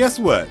Wonder, guess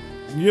what?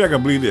 You're not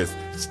going to believe this.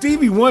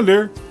 Stevie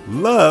Wonder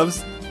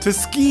loves to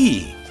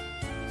ski.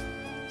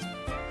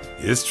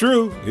 It's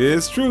true.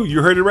 It's true.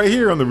 You heard it right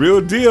here on The Real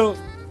Deal.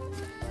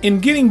 In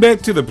getting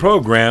back to the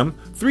program,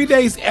 3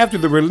 days after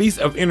the release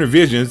of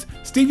Innervisions,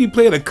 Stevie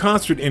played a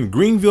concert in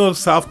Greenville,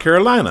 South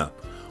Carolina.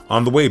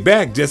 On the way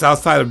back, just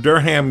outside of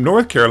Durham,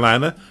 North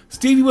Carolina,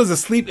 Stevie was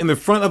asleep in the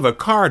front of a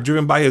car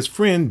driven by his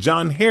friend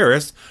John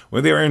Harris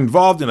when they were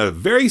involved in a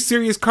very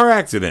serious car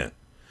accident.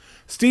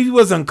 Stevie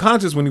was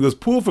unconscious when he was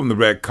pulled from the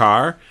wrecked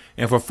car,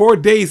 and for 4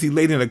 days he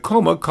laid in a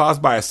coma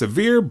caused by a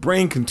severe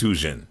brain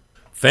contusion.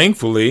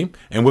 Thankfully,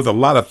 and with a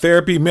lot of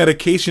therapy,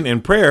 medication,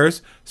 and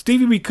prayers,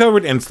 Stevie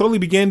recovered and slowly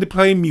began to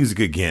play music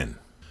again.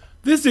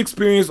 This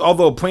experience,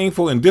 although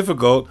painful and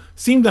difficult,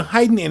 seemed to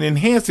heighten and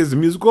enhance his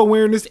musical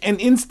awareness and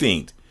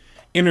instinct.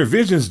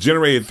 Innervisions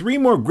generated 3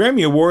 more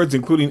Grammy Awards,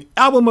 including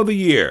Album of the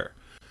Year.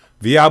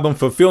 The album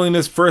Fulfilling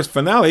Its First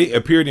Finale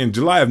appeared in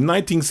July of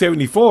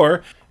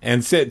 1974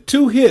 and set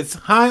 2 hits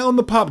high on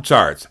the pop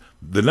charts,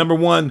 the number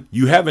 1,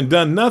 You Haven't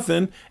Done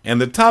Nothing,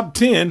 and the top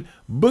 10,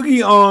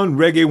 Boogie On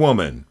Reggae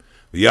Woman.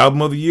 The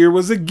Album of the Year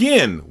was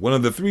again one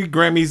of the 3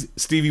 Grammys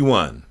Stevie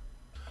won.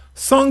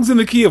 Songs in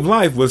the Key of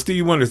Life was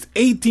Stevie Wonder's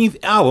 18th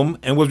album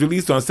and was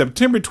released on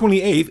September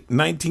 28,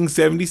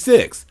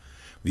 1976.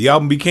 The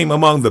album became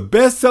among the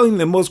best-selling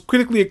and most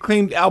critically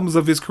acclaimed albums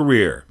of his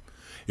career.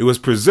 It was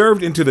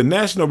preserved into the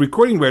National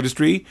Recording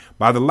Registry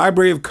by the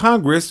Library of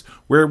Congress,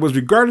 where it was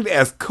regarded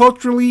as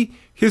culturally,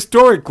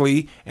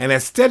 historically, and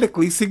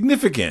aesthetically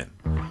significant.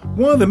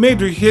 One of the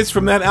major hits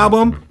from that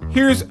album,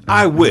 here's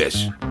I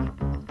Wish.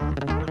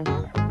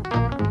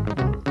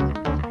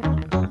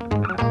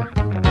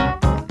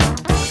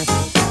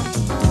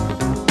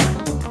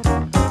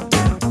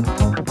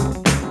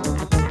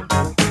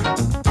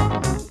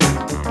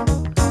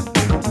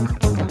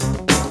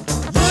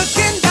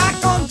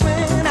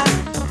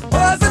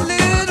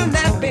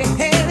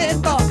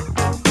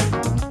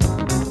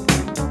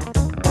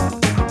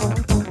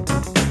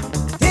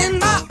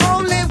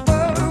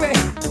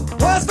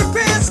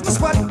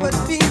 What would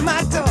be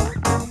my door?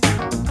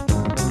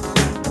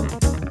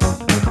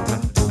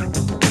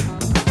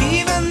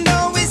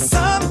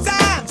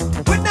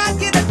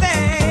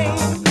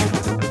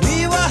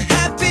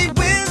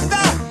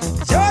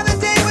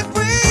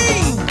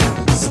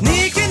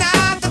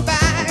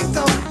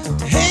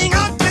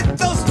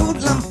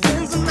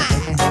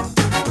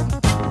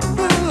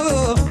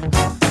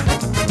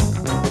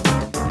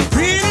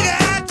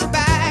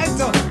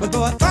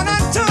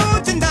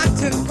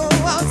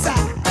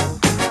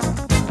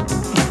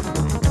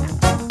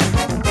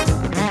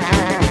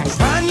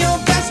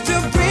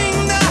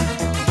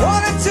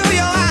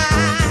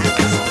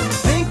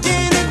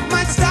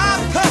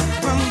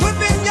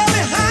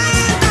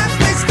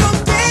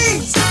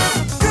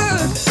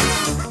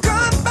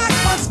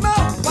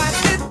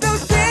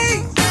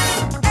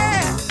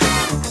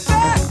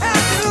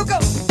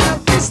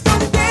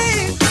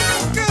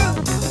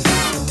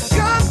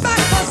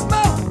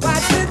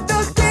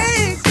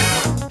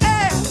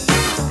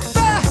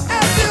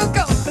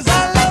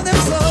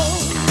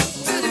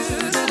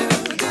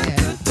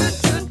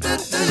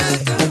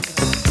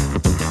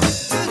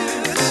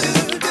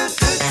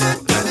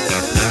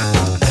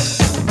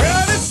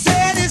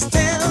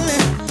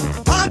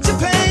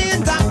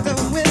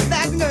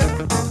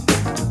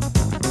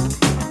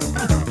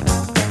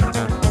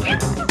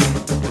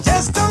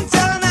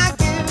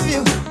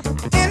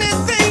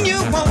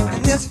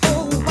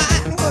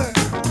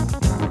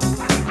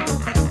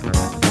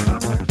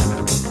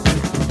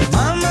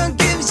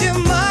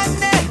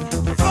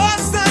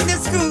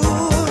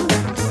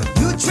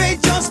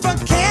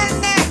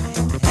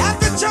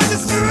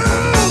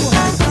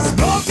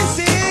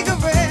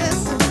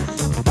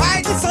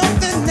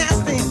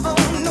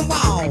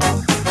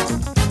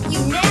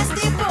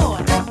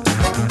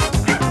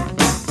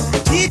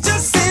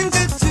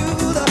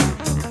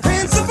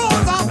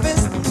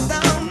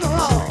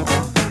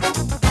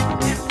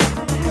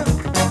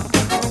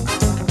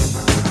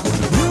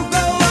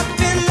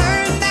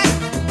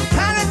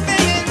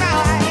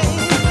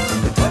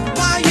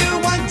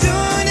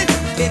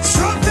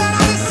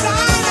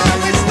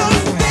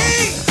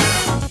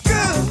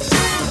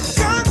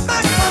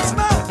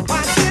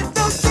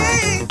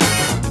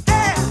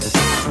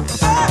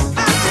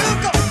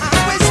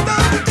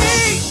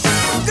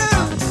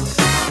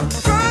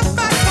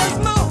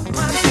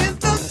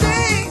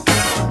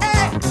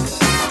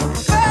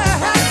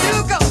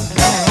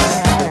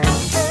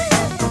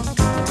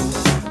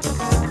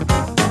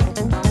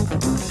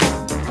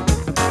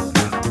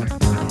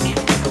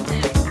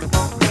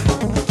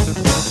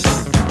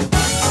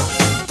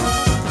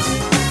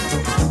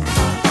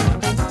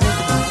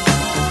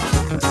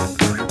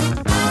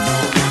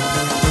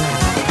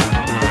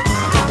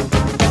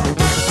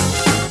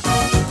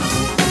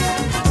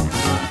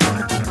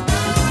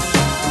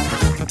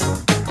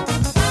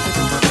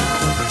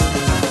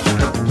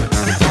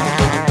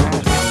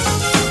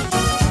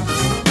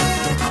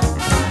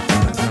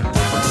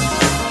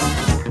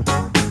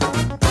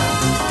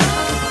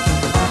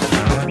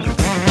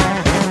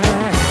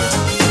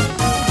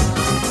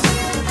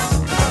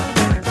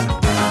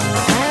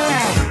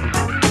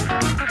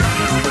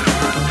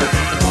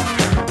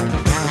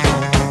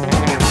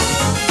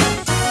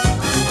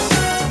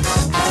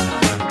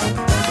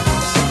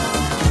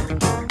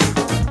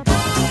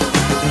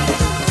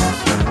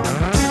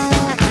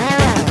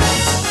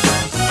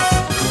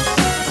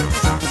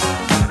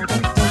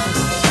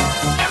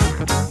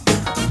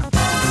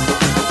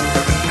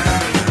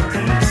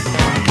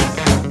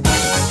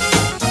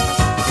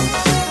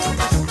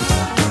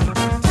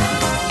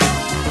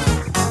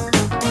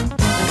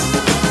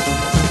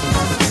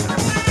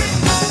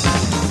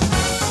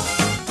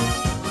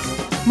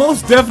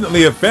 Most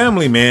definitely a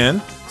family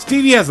man.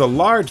 Stevie has a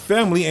large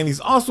family and he's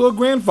also a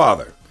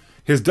grandfather.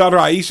 His daughter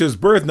Aisha's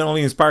birth not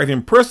only inspired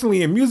him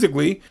personally and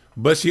musically,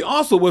 but she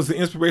also was the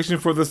inspiration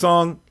for the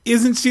song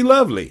Isn't She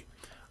Lovely?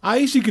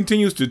 Aisha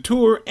continues to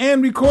tour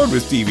and record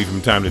with Stevie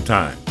from time to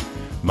time.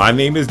 My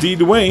name is D.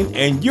 Dwayne,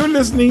 and you're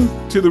listening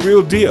to The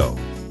Real Deal.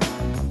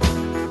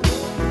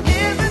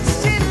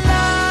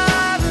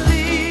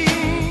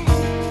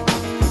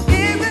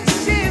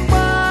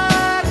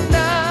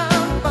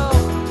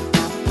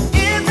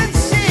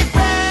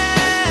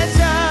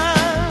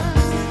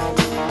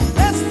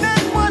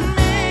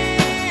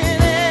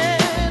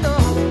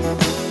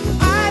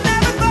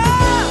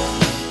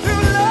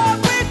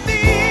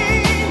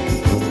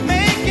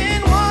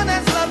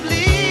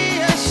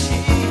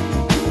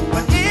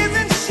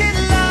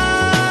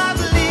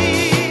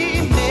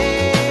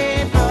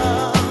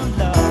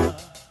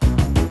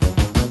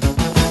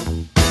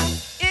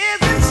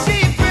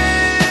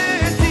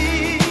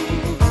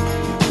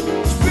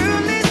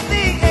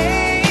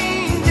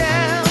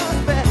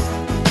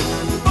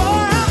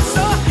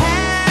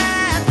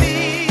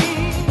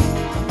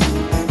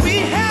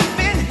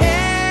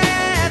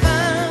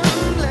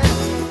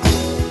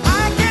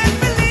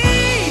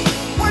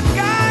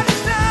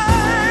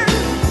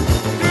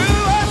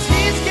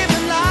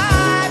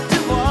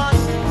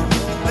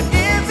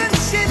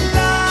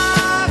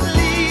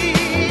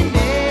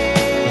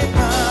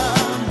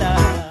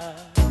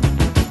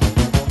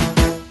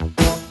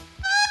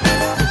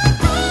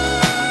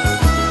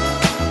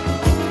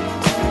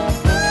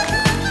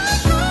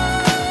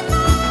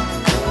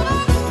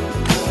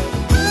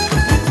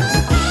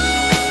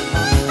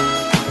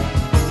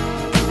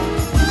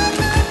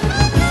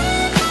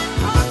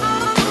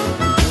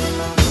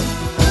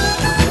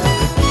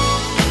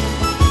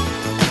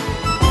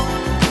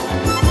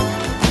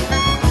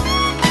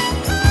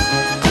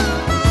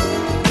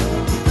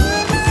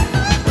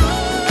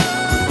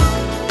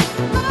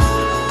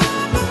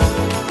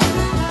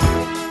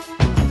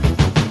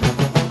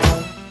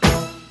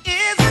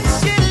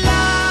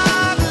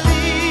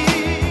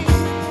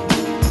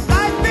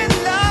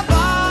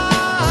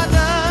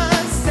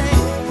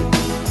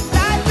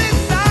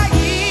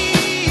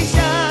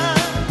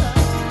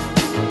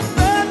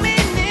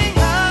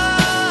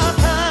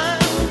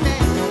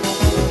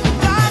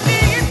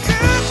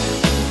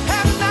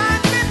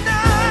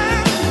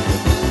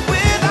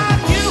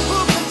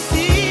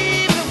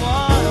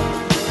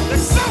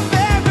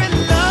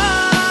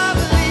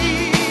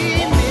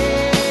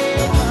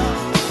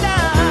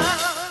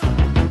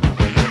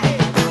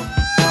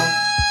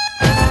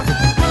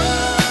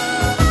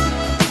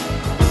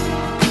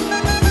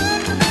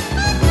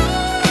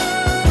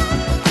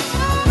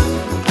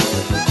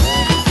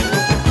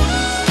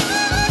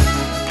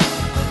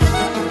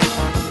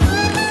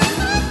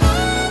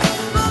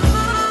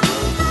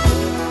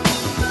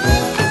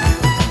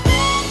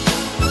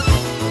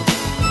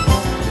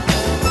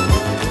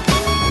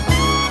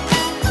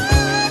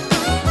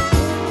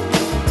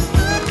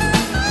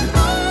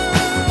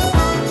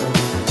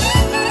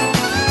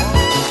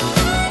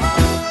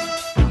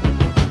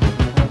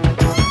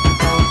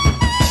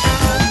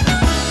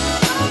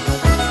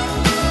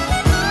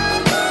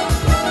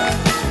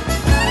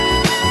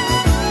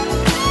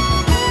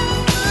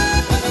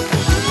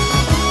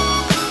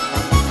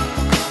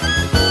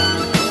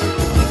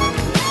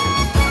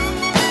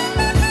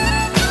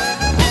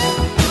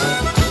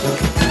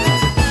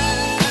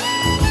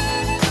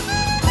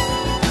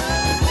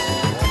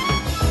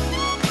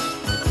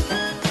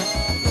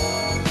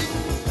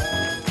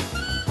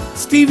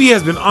 Stevie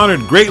has been honored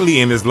greatly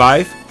in his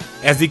life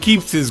as he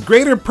keeps his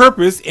greater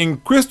purpose in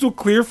crystal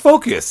clear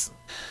focus.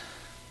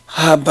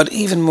 But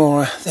even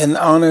more than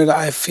honored,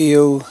 I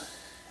feel,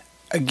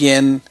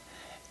 again,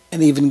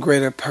 an even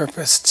greater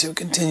purpose to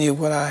continue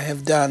what I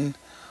have done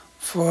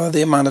for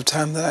the amount of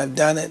time that I've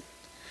done it,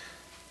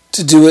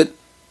 to do it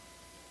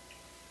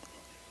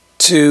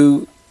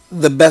to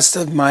the best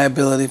of my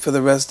ability for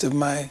the rest of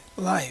my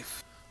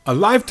life. A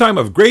lifetime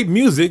of great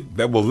music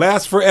that will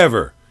last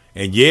forever.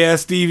 And yeah,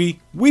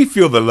 Stevie, we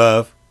feel the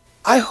love.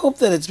 I hope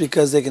that it's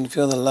because they can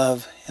feel the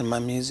love in my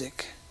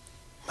music.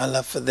 My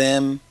love for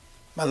them,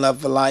 my love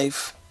for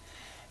life,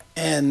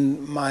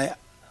 and my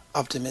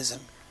optimism.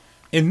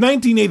 In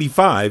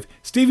 1985,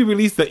 Stevie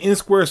released the N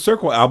Square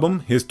Circle album,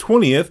 his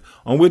 20th,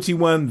 on which he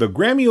won the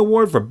Grammy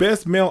Award for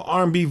Best Male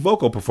R&B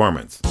Vocal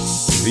Performance.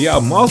 The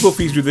album also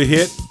featured the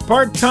hit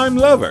Part-Time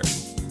Lover.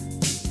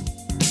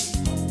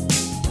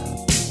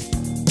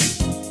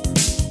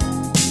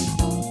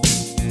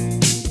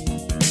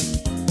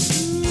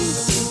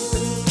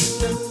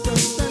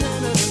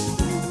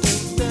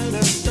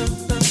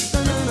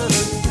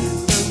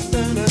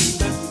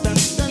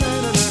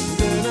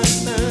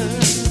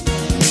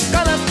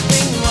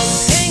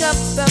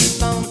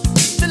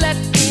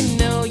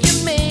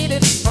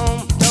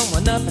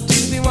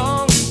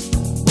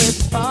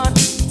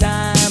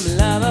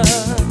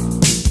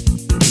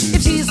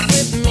 If she's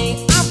with me,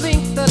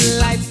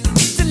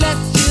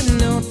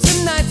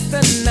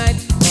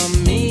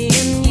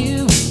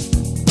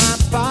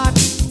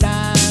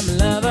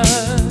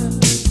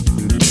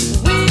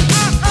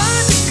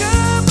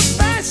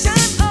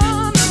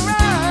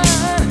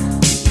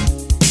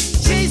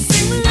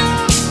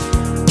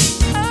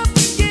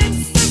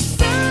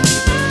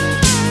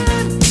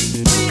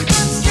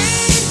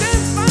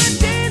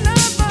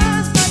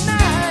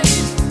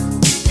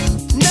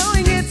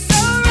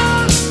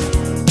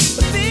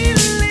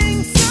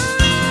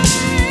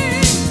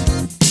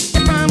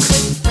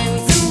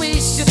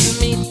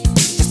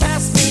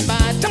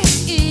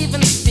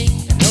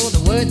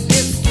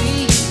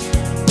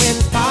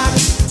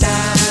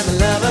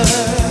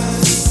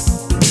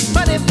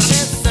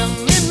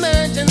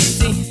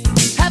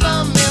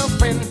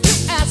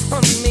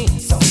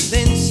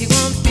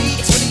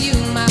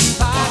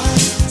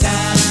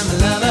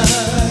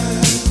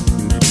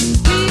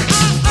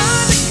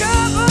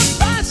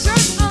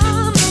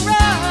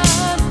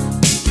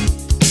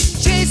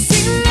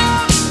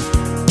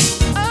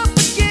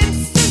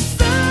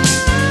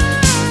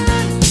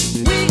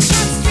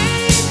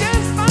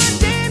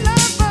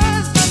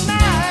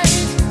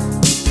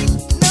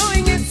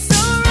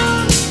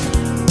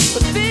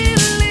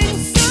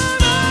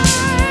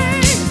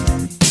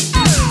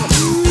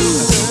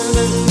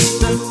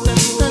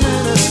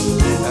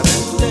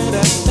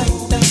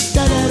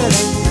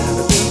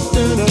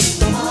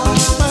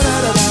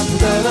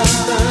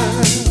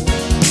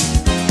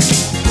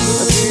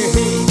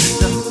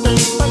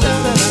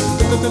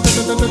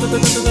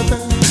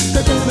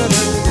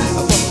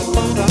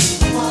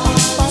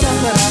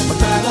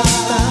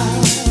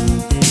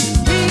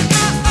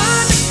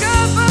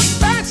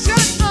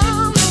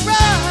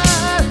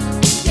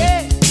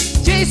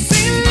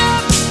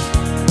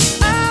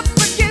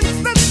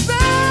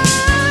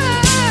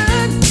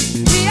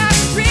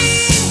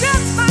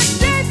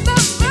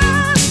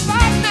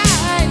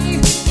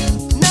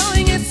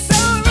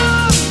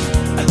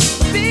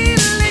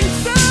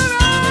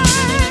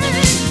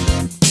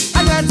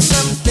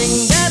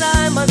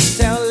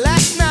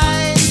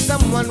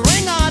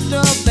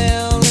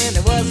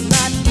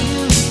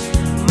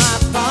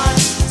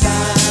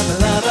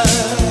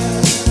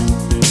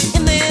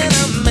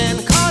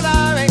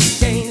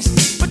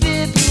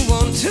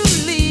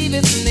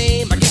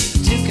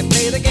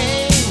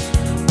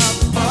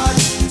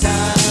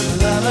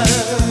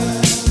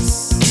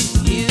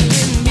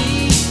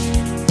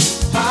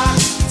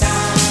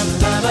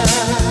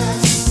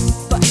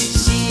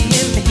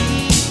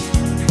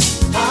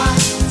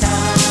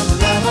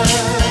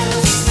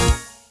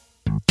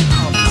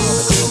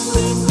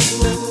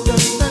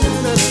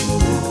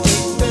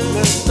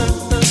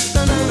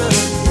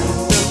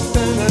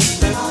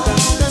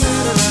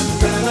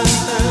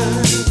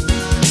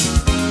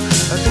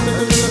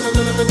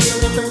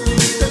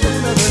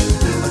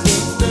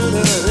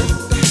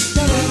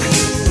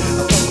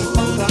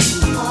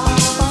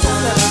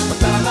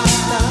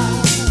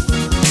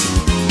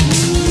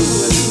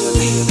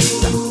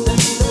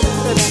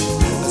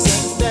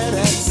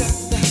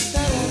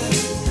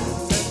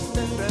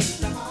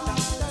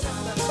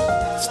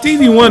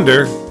 Stevie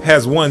Wonder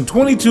has won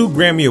 22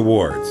 Grammy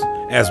Awards,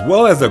 as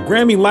well as a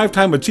Grammy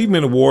Lifetime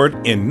Achievement Award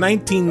in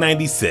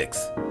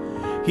 1996.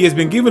 He has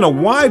been given a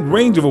wide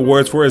range of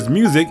awards for his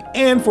music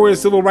and for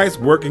his civil rights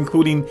work,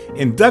 including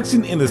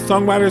induction in the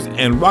Songwriters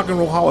and Rock and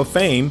Roll Hall of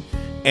Fame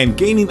and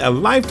gaining a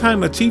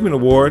Lifetime Achievement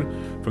Award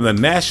from the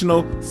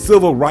National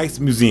Civil Rights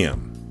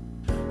Museum.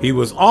 He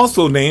was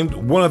also named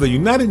one of the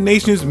United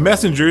Nations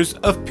Messengers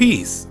of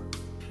Peace.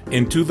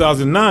 In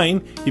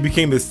 2009, he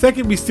became the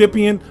second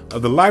recipient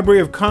of the Library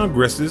of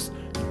Congress's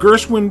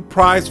Gershwin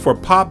Prize for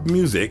Pop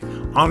Music,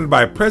 honored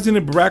by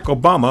President Barack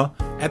Obama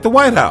at the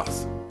White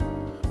House.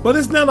 But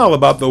it's not all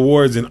about the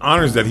awards and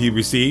honors that he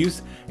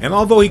receives, and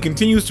although he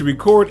continues to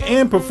record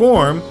and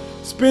perform,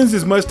 spends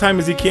as much time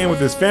as he can with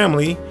his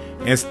family,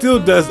 and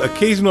still does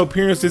occasional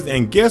appearances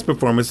and guest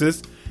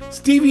performances,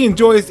 Stevie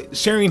enjoys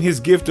sharing his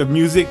gift of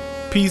music,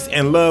 peace,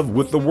 and love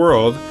with the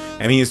world,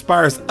 and he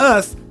inspires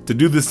us to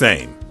do the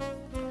same.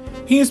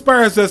 He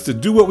inspires us to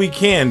do what we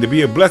can to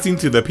be a blessing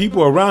to the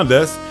people around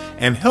us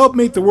and help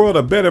make the world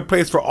a better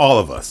place for all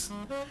of us.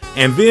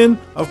 And then,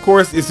 of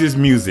course, it's his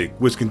music,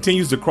 which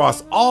continues to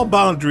cross all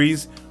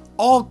boundaries,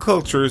 all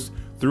cultures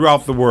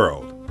throughout the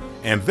world.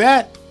 And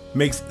that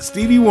makes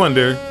Stevie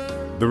Wonder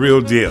the real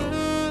deal.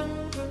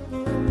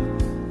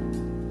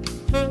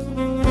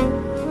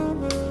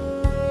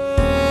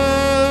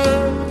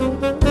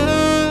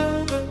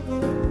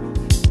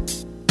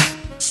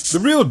 The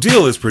Real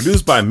Deal is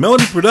produced by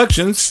Melody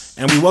Productions,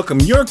 and we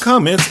welcome your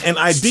comments and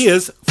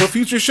ideas for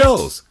future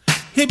shows.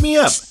 Hit me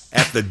up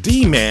at the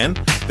D-Man,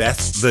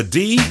 that's the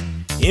D,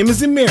 M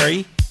as in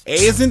Mary,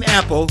 A as in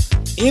Apple,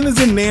 N as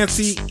in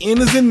Nancy, N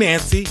as in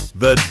Nancy,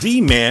 the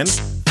D-Man,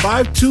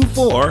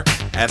 524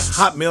 at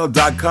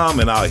hotmail.com,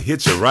 and I'll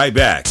hit you right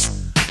back.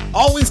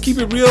 Always keep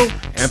it real,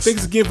 and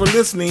thanks again for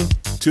listening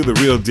to The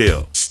Real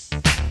Deal.